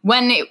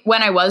when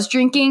I was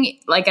drinking,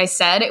 like I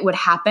said, it would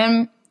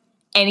happen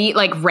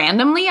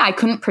randomly. I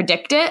couldn't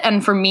predict it.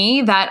 And for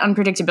me, that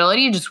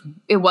unpredictability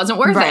it wasn't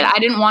worth it. I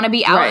didn't want to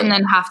be out and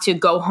then have to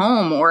go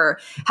home or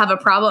have a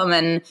problem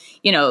and,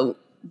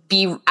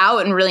 be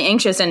out and really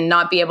anxious and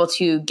not be able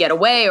to get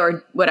away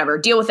or whatever,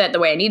 deal with it the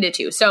way I needed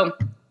to. So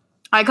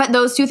I cut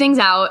those two things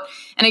out.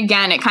 And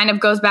again, it kind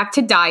of goes back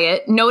to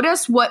diet.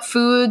 Notice what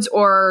foods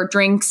or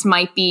drinks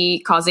might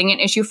be causing an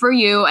issue for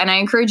you. And I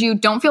encourage you,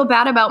 don't feel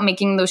bad about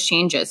making those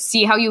changes.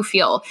 See how you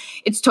feel.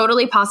 It's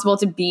totally possible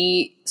to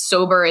be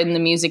sober in the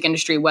music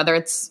industry, whether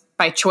it's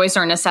by choice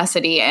or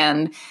necessity.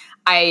 And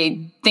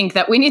I think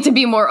that we need to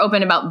be more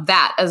open about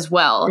that as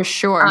well. For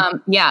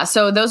sure.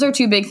 So those are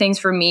two big things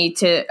for me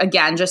to,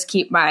 again, just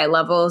keep my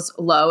levels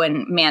low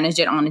and manage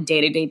it on a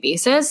day-to-day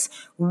basis.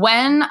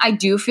 When I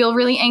do feel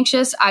really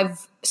anxious,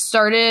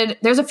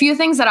 there's a few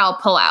things that I'll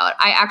pull out.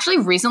 I actually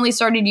recently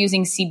started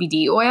using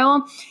CBD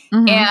oil,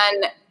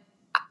 and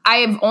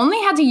I've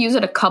only had to use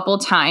it a couple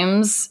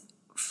times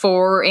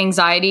for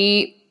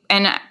anxiety,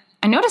 and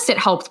I noticed it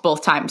helped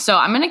both times. So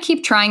I'm going to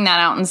keep trying that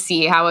out and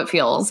see how it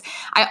feels.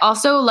 I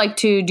also like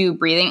to do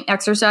breathing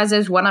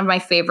exercises, one of my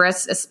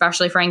favorites,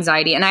 especially for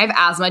anxiety. And I have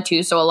asthma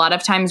too. So a lot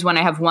of times when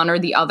I have one or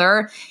the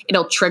other,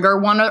 it'll trigger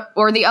one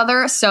or the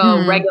other.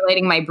 So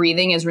regulating my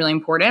breathing is really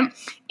important.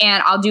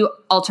 And I'll do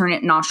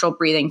alternate nostril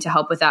breathing to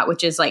help with that,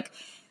 which is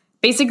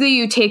basically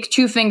you take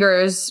two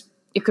fingers,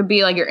 it could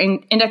be like your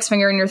index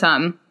finger and your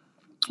thumb,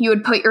 you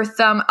would put your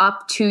thumb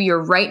up to your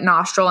right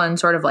nostril and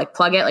sort of like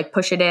plug it, like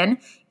push it in.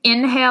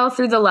 Inhale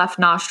through the left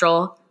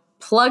nostril,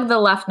 plug the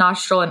left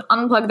nostril and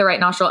unplug the right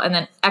nostril, and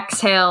then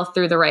exhale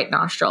through the right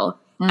nostril.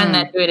 And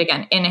then do it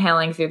again,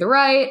 inhaling through the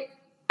right,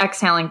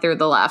 exhaling through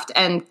the left,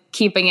 and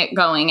keeping it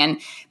going. And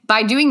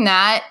by doing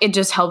that, it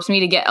just helps me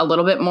to get a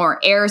little bit more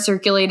air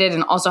circulated,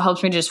 and also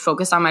helps me to just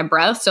focus on my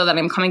breath so that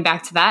I'm coming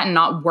back to that and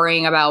not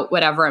worrying about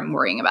whatever I'm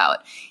worrying about,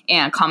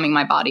 and calming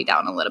my body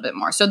down a little bit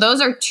more. So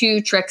those are 2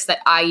 tricks that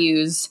I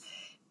use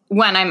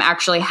when I'm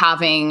actually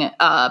having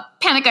a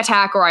panic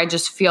attack, or I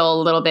just feel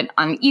a little bit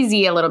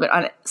uneasy, a little bit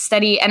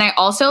unsteady. And I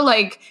also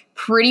like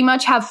pretty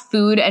much have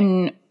food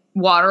and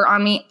water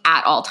on me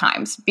at all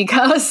times,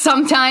 because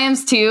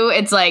sometimes too,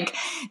 it's like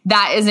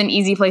that is an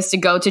easy place to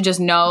go to just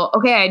know,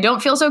 okay, I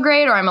don't feel so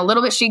great, or I'm a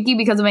little bit shaky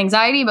because of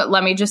anxiety, but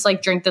let me just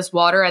like drink this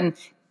water and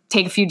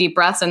take a few deep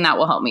breaths, and that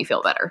will help me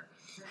feel better.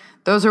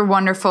 Those are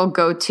wonderful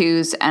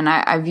go-tos, and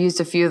I've used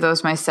a few of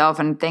those myself,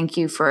 and thank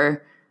you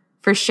for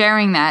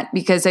sharing that,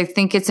 because I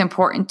think it's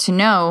important to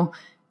know,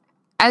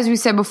 as we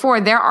said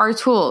before, there are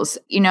tools,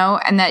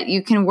 and that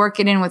you can work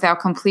it in without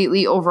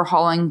completely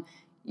overhauling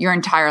your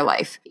entire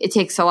life. It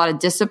takes a lot of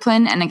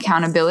discipline and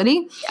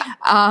accountability.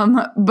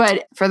 Yeah.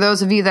 But for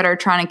those of you that are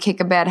trying to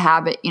kick a bad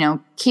habit,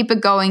 keep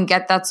it going,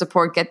 get that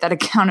support, get that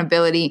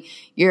accountability.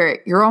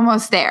 You're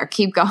almost there.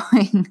 Keep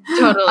going.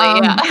 Totally.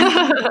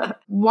 Yeah.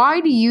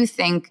 Why do you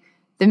think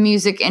the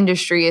music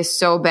industry is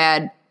so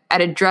bad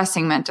at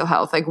addressing mental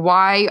health? Like,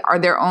 why are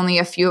there only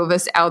a few of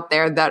us out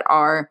there that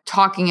are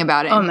talking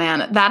about it? Oh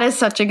man, that is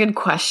such a good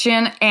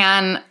question.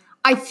 And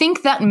I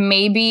think that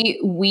maybe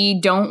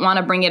we don't want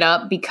to bring it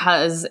up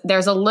because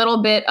there's a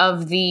little bit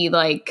of the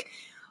like,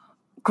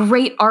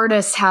 great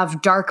artists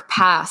have dark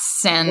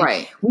pasts, and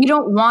we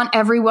don't want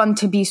everyone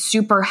to be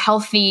super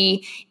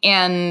healthy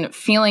and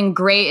feeling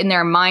great in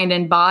their mind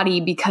and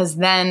body, because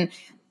then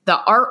the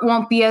art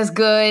won't be as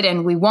good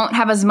and we won't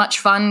have as much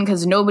fun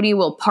because nobody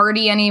will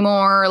party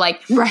anymore.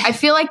 Like, I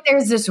feel like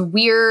there's this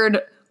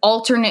weird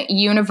alternate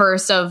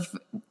universe of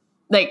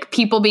like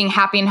people being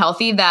happy and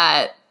healthy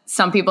that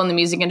some people in the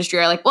music industry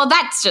are like, well,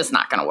 that's just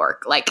not going to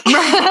work. Like,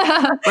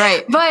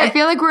 right. But I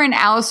feel like we're in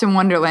Alice in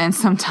Wonderland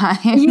sometimes.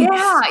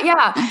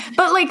 Yeah.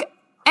 But like,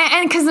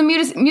 and because the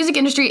music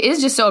industry is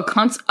just so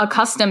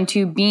accustomed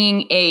to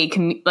being a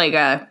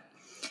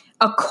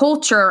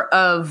culture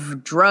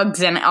of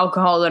drugs and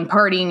alcohol and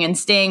partying and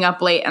staying up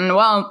late. And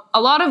while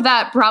a lot of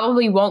that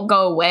probably won't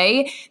go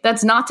away,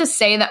 that's not to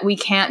say that we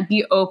can't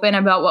be open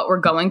about what we're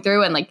going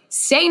through and like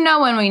say no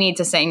when we need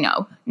to say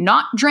no,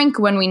 not drink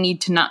when we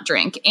need to not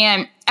drink.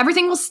 And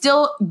everything will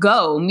still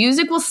go.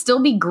 Music will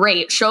still be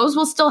great. Shows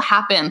will still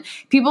happen.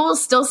 People will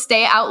still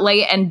stay out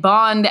late and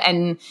bond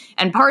and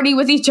party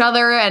with each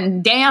other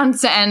and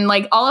dance, and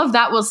like all of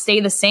that will stay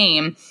the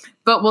same.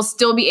 But we'll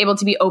still be able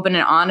to be open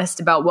and honest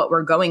about what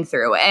we're going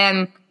through.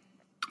 And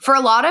for a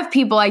lot of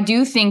people, I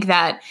do think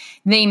that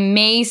they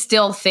may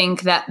still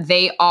think that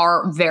they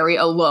are very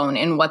alone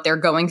in what they're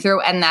going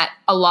through, and that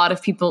a lot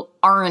of people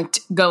aren't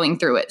going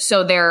through it.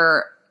 So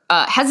they're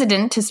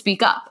hesitant to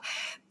speak up.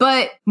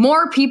 But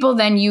more people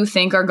than you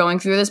think are going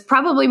through this.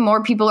 Probably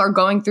more people are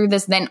going through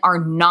this than are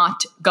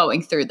not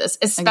going through this,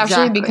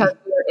 especially because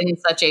we're in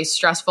such a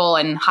stressful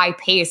and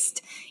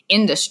high-paced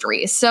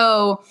industry.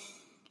 So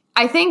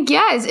I think,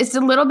 it's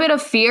a little bit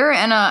of fear,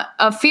 and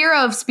a fear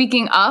of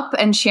speaking up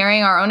and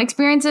sharing our own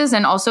experiences,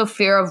 and also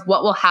fear of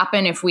what will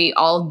happen if we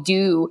all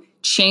do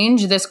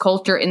change this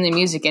culture in the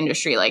music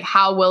industry. Like,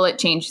 how will it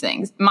change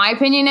things? My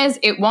opinion is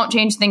it won't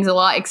change things a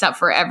lot, except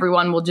for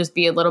everyone will just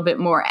be a little bit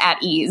more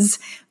at ease.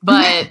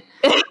 But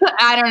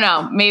I don't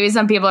know. Maybe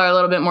some people are a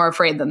little bit more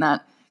afraid than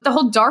that. The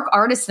whole dark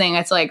artist thing,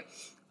 it's like,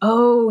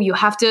 oh, you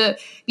have to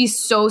be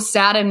so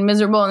sad and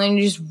miserable, and then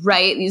you just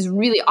write these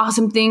really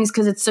awesome things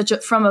because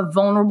it's from a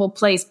vulnerable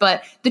place.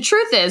 But the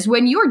truth is,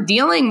 when you're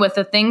dealing with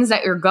the things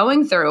that you're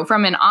going through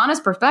from an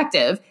honest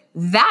perspective,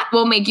 that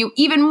will make you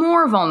even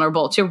more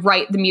vulnerable to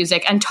write the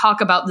music and talk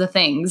about the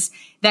things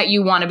that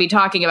you want to be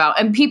talking about.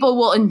 And people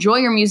will enjoy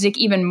your music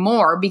even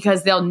more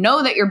because they'll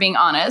know that you're being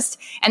honest,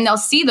 and they'll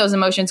see those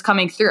emotions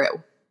coming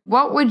through.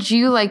 What would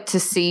you like to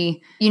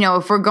see,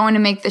 if we're going to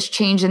make this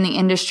change in the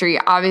industry?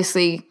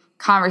 Obviously,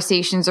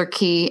 conversations are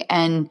key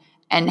and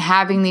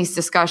having these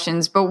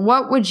discussions, but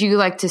what would you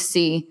like to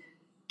see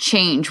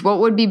change? What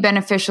would be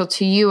beneficial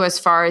to you as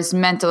far as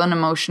mental and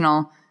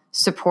emotional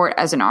support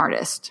as an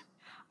artist?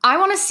 I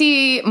want to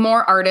see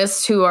more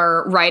artists who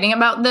are writing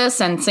about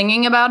this and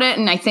singing about it.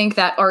 And I think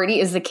that already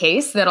is the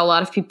case, that a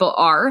lot of people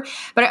are.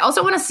 But I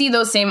also want to see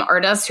those same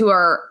artists who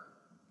are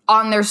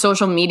on their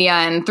social media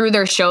and through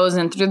their shows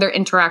and through their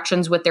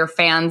interactions with their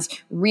fans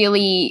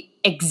really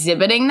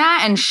exhibiting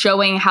that and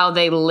showing how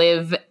they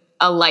live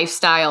a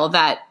lifestyle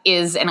that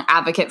is an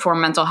advocate for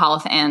mental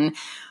health, and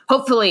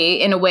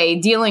hopefully in a way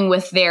dealing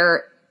with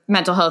their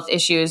mental health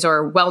issues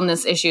or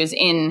wellness issues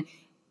in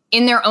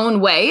their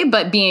own way,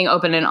 but being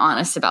open and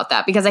honest about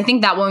that. Because I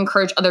think that will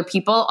encourage other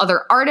people,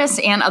 other artists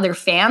and other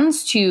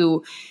fans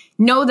to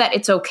know that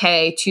it's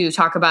okay to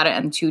talk about it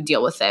and to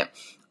deal with it.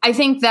 I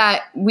think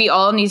that we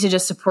all need to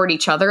just support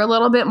each other a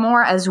little bit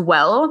more as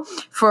well.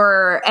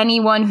 For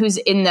anyone who's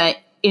in the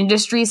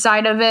industry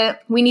side of it,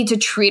 we need to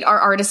treat our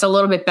artists a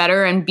little bit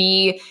better and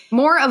be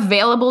more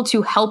available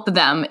to help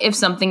them if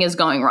something is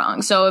going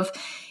wrong. So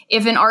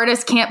if an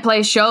artist can't play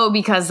a show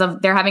because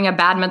they're having a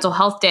bad mental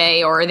health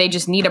day or they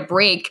just need a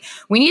break,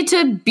 we need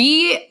to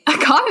be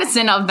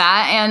cognizant of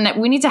that,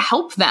 and we need to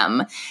help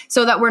them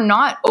so that we're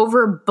not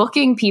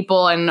overbooking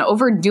people and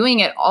overdoing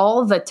it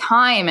all the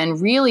time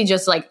and really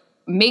just like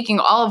making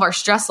all of our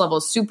stress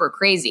levels super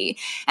crazy.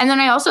 And then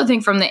I also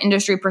think from the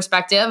industry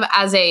perspective,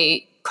 as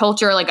a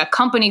culture, like a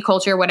company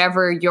culture,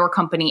 whatever your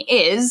company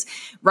is,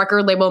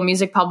 record label,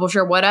 music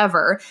publisher,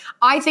 whatever,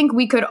 I think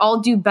we could all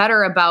do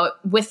better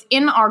about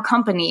within our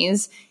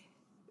companies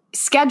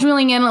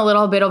scheduling in a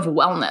little bit of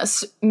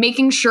wellness,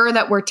 making sure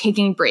that we're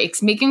taking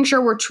breaks, making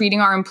sure we're treating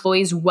our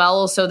employees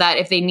well so that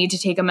if they need to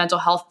take a mental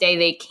health day,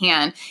 they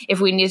can. If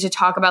we need to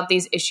talk about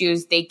these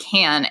issues, they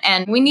can.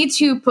 And we need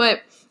to put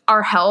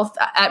our health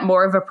at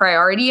more of a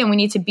priority, and we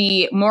need to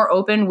be more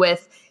open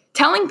with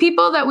telling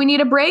people that we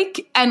need a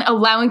break and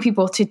allowing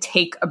people to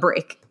take a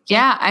break.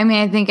 Yeah, I mean,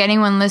 I think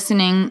anyone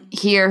listening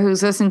here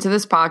who's listened to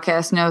this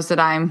podcast knows that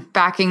I'm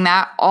backing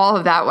all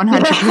of that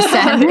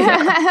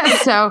 100%.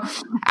 So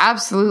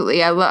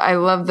absolutely. I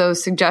love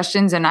those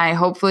suggestions, and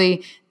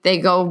hopefully they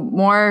go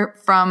more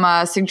from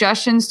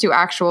suggestions to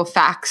actual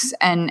facts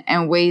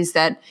and ways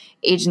that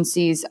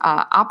agencies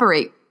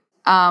operate.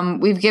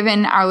 We've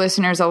given our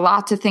listeners a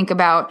lot to think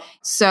about.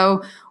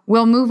 So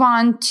we'll move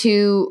on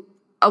to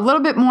a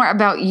little bit more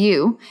about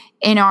you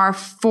in our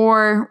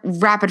 4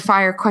 rapid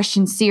fire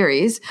question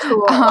series.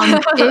 Cool.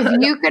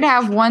 If you could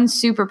have one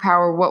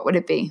superpower, what would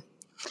it be?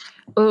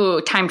 Ooh,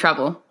 time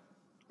travel.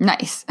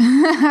 Nice.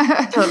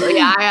 Totally.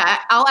 Yeah,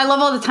 I love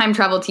all the time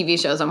travel TV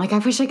shows. I'm like, I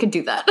wish I could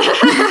do that.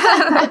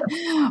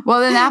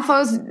 Well, then that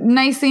flows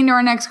nicely into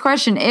our next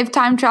question. If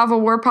time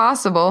travel were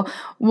possible,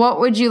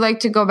 what would you like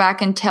to go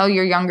back and tell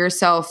your younger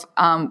self?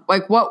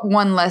 Like, what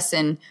one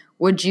lesson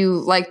would you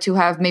like to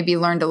have maybe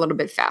learned a little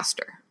bit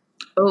faster?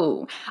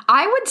 Oh,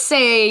 I would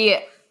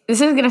say,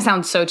 this is going to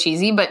sound so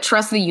cheesy, but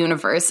trust the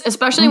universe.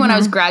 Especially when I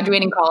was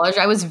graduating college,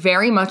 I was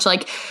very much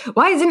like,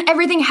 why isn't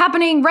everything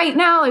happening right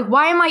now? Like,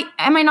 why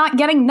am I not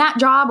getting that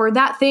job or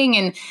that thing?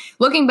 And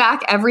looking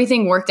back,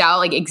 everything worked out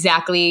like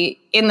exactly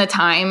in the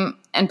time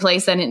and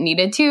place that it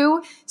needed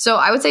to. So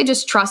I would say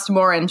just trust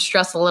more and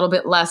stress a little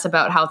bit less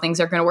about how things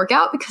are going to work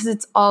out, because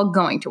it's all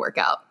going to work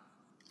out.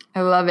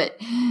 I love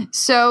it.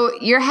 So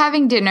you're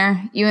having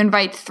dinner. You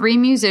invite 3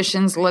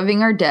 musicians,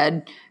 living or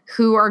dead.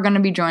 Who are going to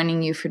be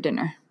joining you for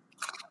dinner?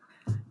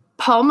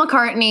 Paul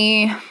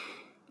McCartney,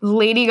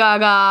 Lady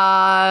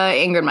Gaga,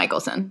 Ingrid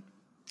Michaelson.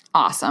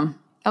 Awesome.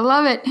 I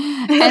love it.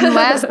 And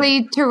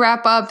lastly, to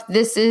wrap up,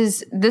 this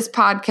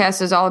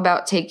podcast is all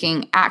about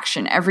taking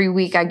action. Every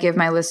week I give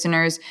my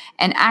listeners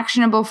an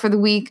actionable for the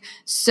week.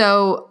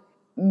 So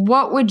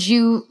what would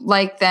you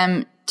like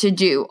them to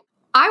do?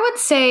 I would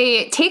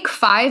say take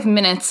 5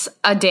 minutes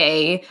a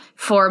day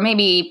for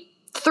maybe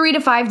 3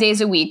 to 5 days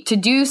a week to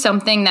do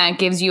something that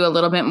gives you a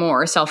little bit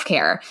more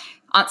self-care,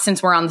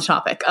 since we're on the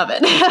topic of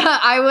it.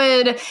 I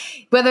would,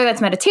 whether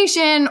that's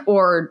meditation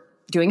or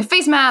doing a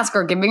face mask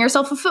or giving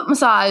yourself a foot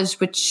massage,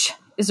 which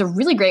is a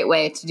really great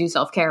way to do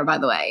self-care, by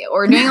the way,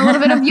 or doing a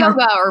little bit of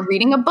yoga or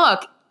reading a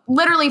book,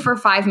 literally for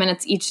 5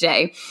 minutes each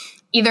day,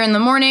 either in the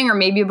morning or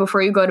maybe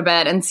before you go to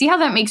bed, and see how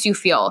that makes you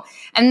feel.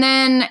 And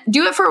then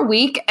do it for a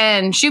week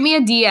and shoot me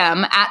a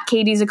DM at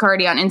Katie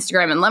Zaccardi on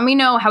Instagram and let me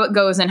know how it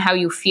goes and how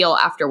you feel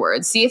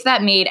afterwards. See if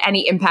that made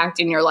any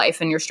impact in your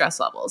life and your stress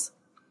levels.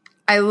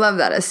 I love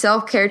that. A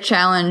self-care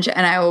challenge.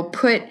 And I will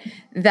put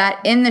that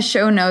in the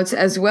show notes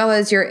as well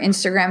as your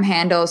Instagram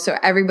handle so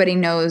everybody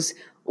knows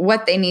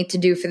what they need to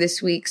do for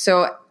this week.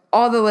 So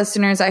all the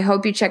listeners, I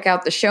hope you check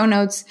out the show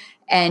notes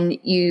and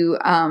you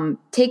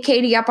take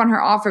Katie up on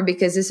her offer,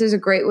 because this is a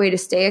great way to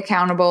stay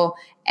accountable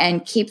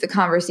and keep the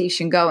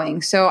conversation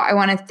going. So I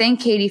want to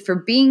thank Katie for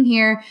being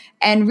here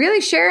and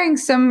really sharing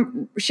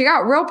she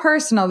got real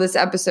personal this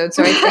episode.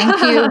 So I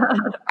thank you.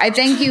 I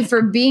thank you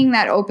for being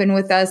that open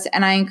with us.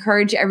 And I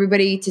encourage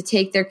everybody to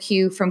take their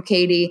cue from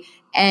Katie.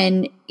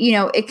 And,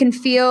 it can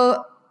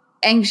feel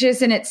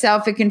anxious in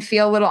itself. It can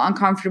feel a little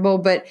uncomfortable,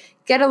 but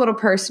get a little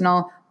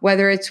personal,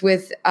 whether it's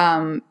with,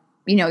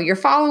 your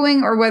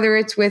following or whether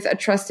it's with a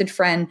trusted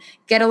friend.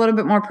 Get a little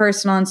bit more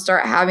personal and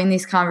start having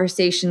these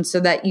conversations so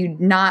that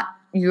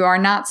you are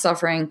not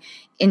suffering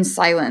in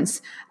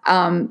silence.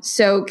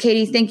 So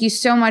Katie, thank you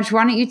so much.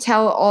 Why don't you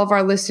tell all of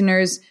our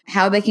listeners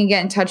how they can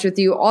get in touch with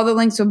you? All the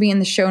links will be in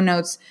the show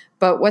notes,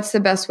 but what's the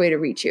best way to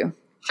reach you?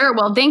 Sure.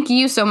 Well, thank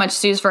you so much,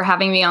 Suze, for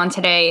having me on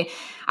today.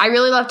 I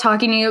really love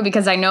talking to you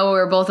because I know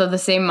we're both of the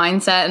same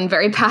mindset and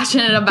very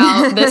passionate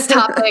about this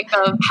topic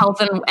of health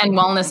and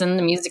wellness in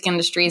the music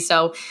industry.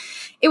 So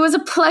it was a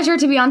pleasure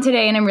to be on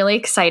today, and I'm really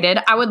excited.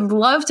 I would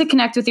love to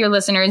connect with your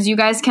listeners. You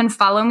guys can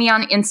follow me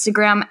on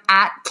Instagram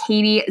at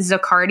Katie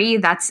Zaccardi.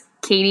 That's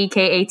Katie,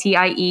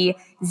 Katie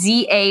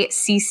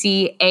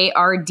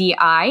ZACCARDI.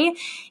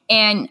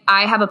 And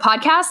I have a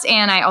podcast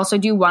and I also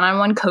do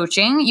one-on-one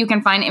coaching. You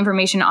can find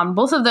information on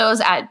both of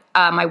those at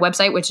my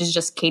website, which is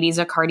just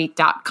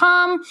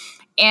katiezaccardi.com.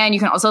 And you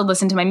can also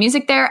listen to my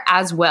music there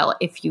as well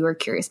if you are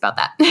curious about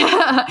that.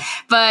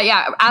 But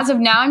yeah, as of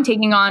now, I'm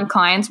taking on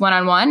clients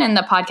one-on-one and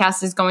the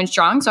podcast is going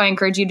strong. So I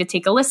encourage you to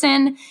take a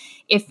listen.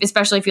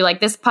 Especially if you like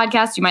this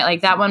podcast, you might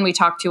like that one. We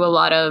talk to a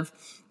lot of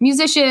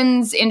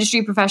musicians,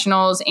 industry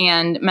professionals,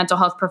 and mental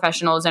health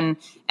professionals and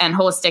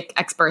holistic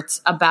experts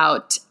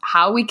about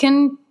how we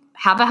can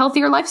have a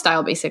healthier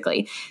lifestyle,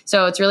 basically.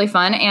 So it's really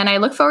fun. And I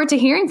look forward to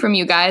hearing from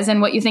you guys and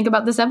what you think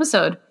about this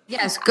episode.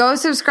 Yes, go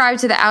subscribe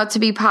to the Out to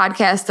Be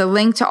podcast. The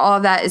link to all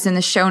of that is in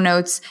the show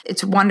notes.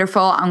 It's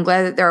wonderful. I'm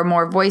glad that there are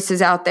more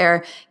voices out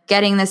there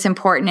getting this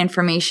important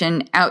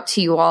information out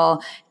to you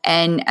all.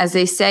 And as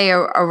they say,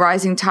 a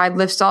rising tide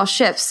lifts all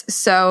ships.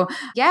 So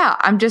yeah,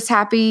 I'm just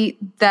happy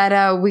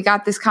that we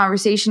got this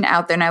conversation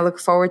out there, and I look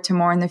forward to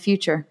more in the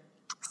future.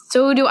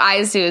 So do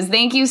I, Suze.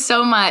 Thank you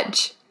so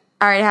much.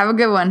 All right, have a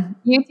good one.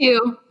 You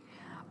too.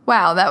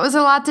 Wow, that was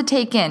a lot to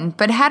take in,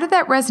 but how did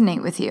that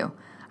resonate with you?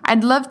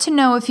 I'd love to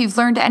know if you've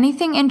learned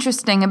anything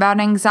interesting about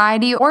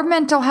anxiety or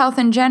mental health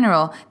in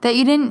general that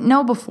you didn't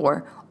know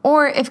before,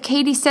 or if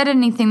Katie said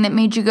anything that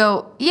made you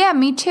go, yeah,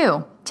 me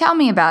too. Tell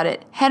me about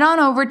it. Head on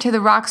over to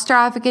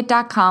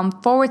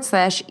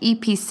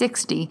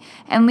therockstaradvocate.com/EP60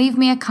 and leave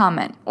me a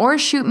comment, or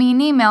shoot me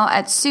an email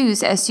at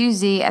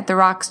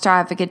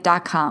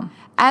suz@therockstaradvocate.com.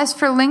 As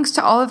for links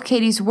to all of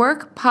Katie's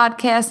work,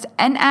 podcast,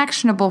 and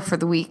actionable for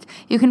the week,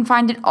 you can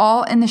find it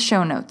all in the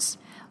show notes.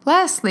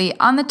 Lastly,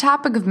 on the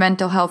topic of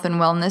mental health and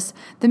wellness,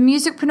 the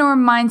Musicpreneur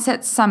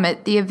Mindset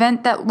Summit, the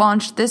event that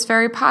launched this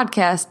very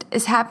podcast,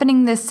 is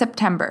happening this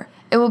September.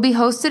 It will be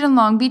hosted in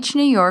Long Beach,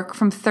 New York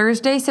from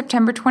Thursday,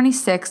 September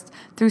 26th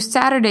through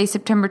Saturday,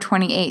 September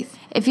 28th.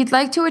 If you'd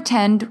like to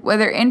attend,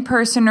 whether in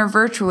person or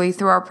virtually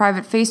through our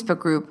private Facebook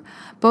group,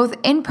 both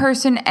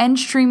in-person and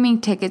streaming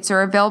tickets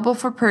are available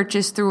for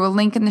purchase through a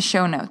link in the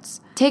show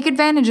notes. Take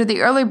advantage of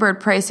the early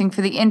bird pricing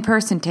for the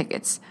in-person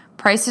tickets.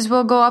 Prices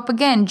will go up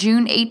again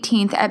June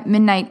 18th at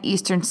midnight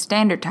Eastern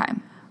Standard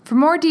Time. For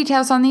more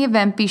details on the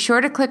event, be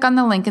sure to click on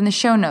the link in the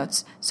show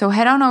notes. So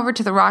head on over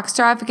to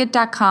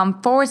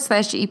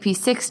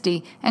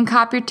therockstaradvocate.com/EP60 and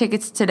cop your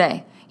tickets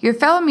today. Your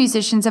fellow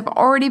musicians have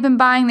already been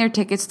buying their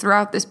tickets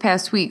throughout this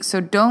past week, so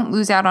don't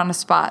lose out on a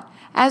spot.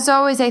 As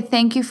always, I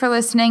thank you for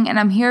listening, and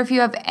I'm here if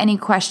you have any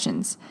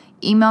questions.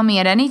 Email me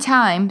at any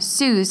time,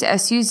 Suz,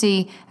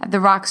 S-U-Z, at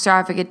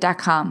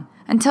therockstaradvocate.com.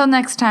 Until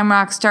next time,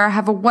 Rockstar,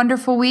 have a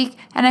wonderful week,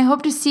 and I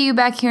hope to see you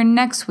back here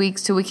next week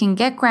so we can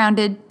get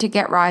grounded to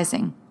get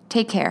rising.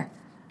 Take care.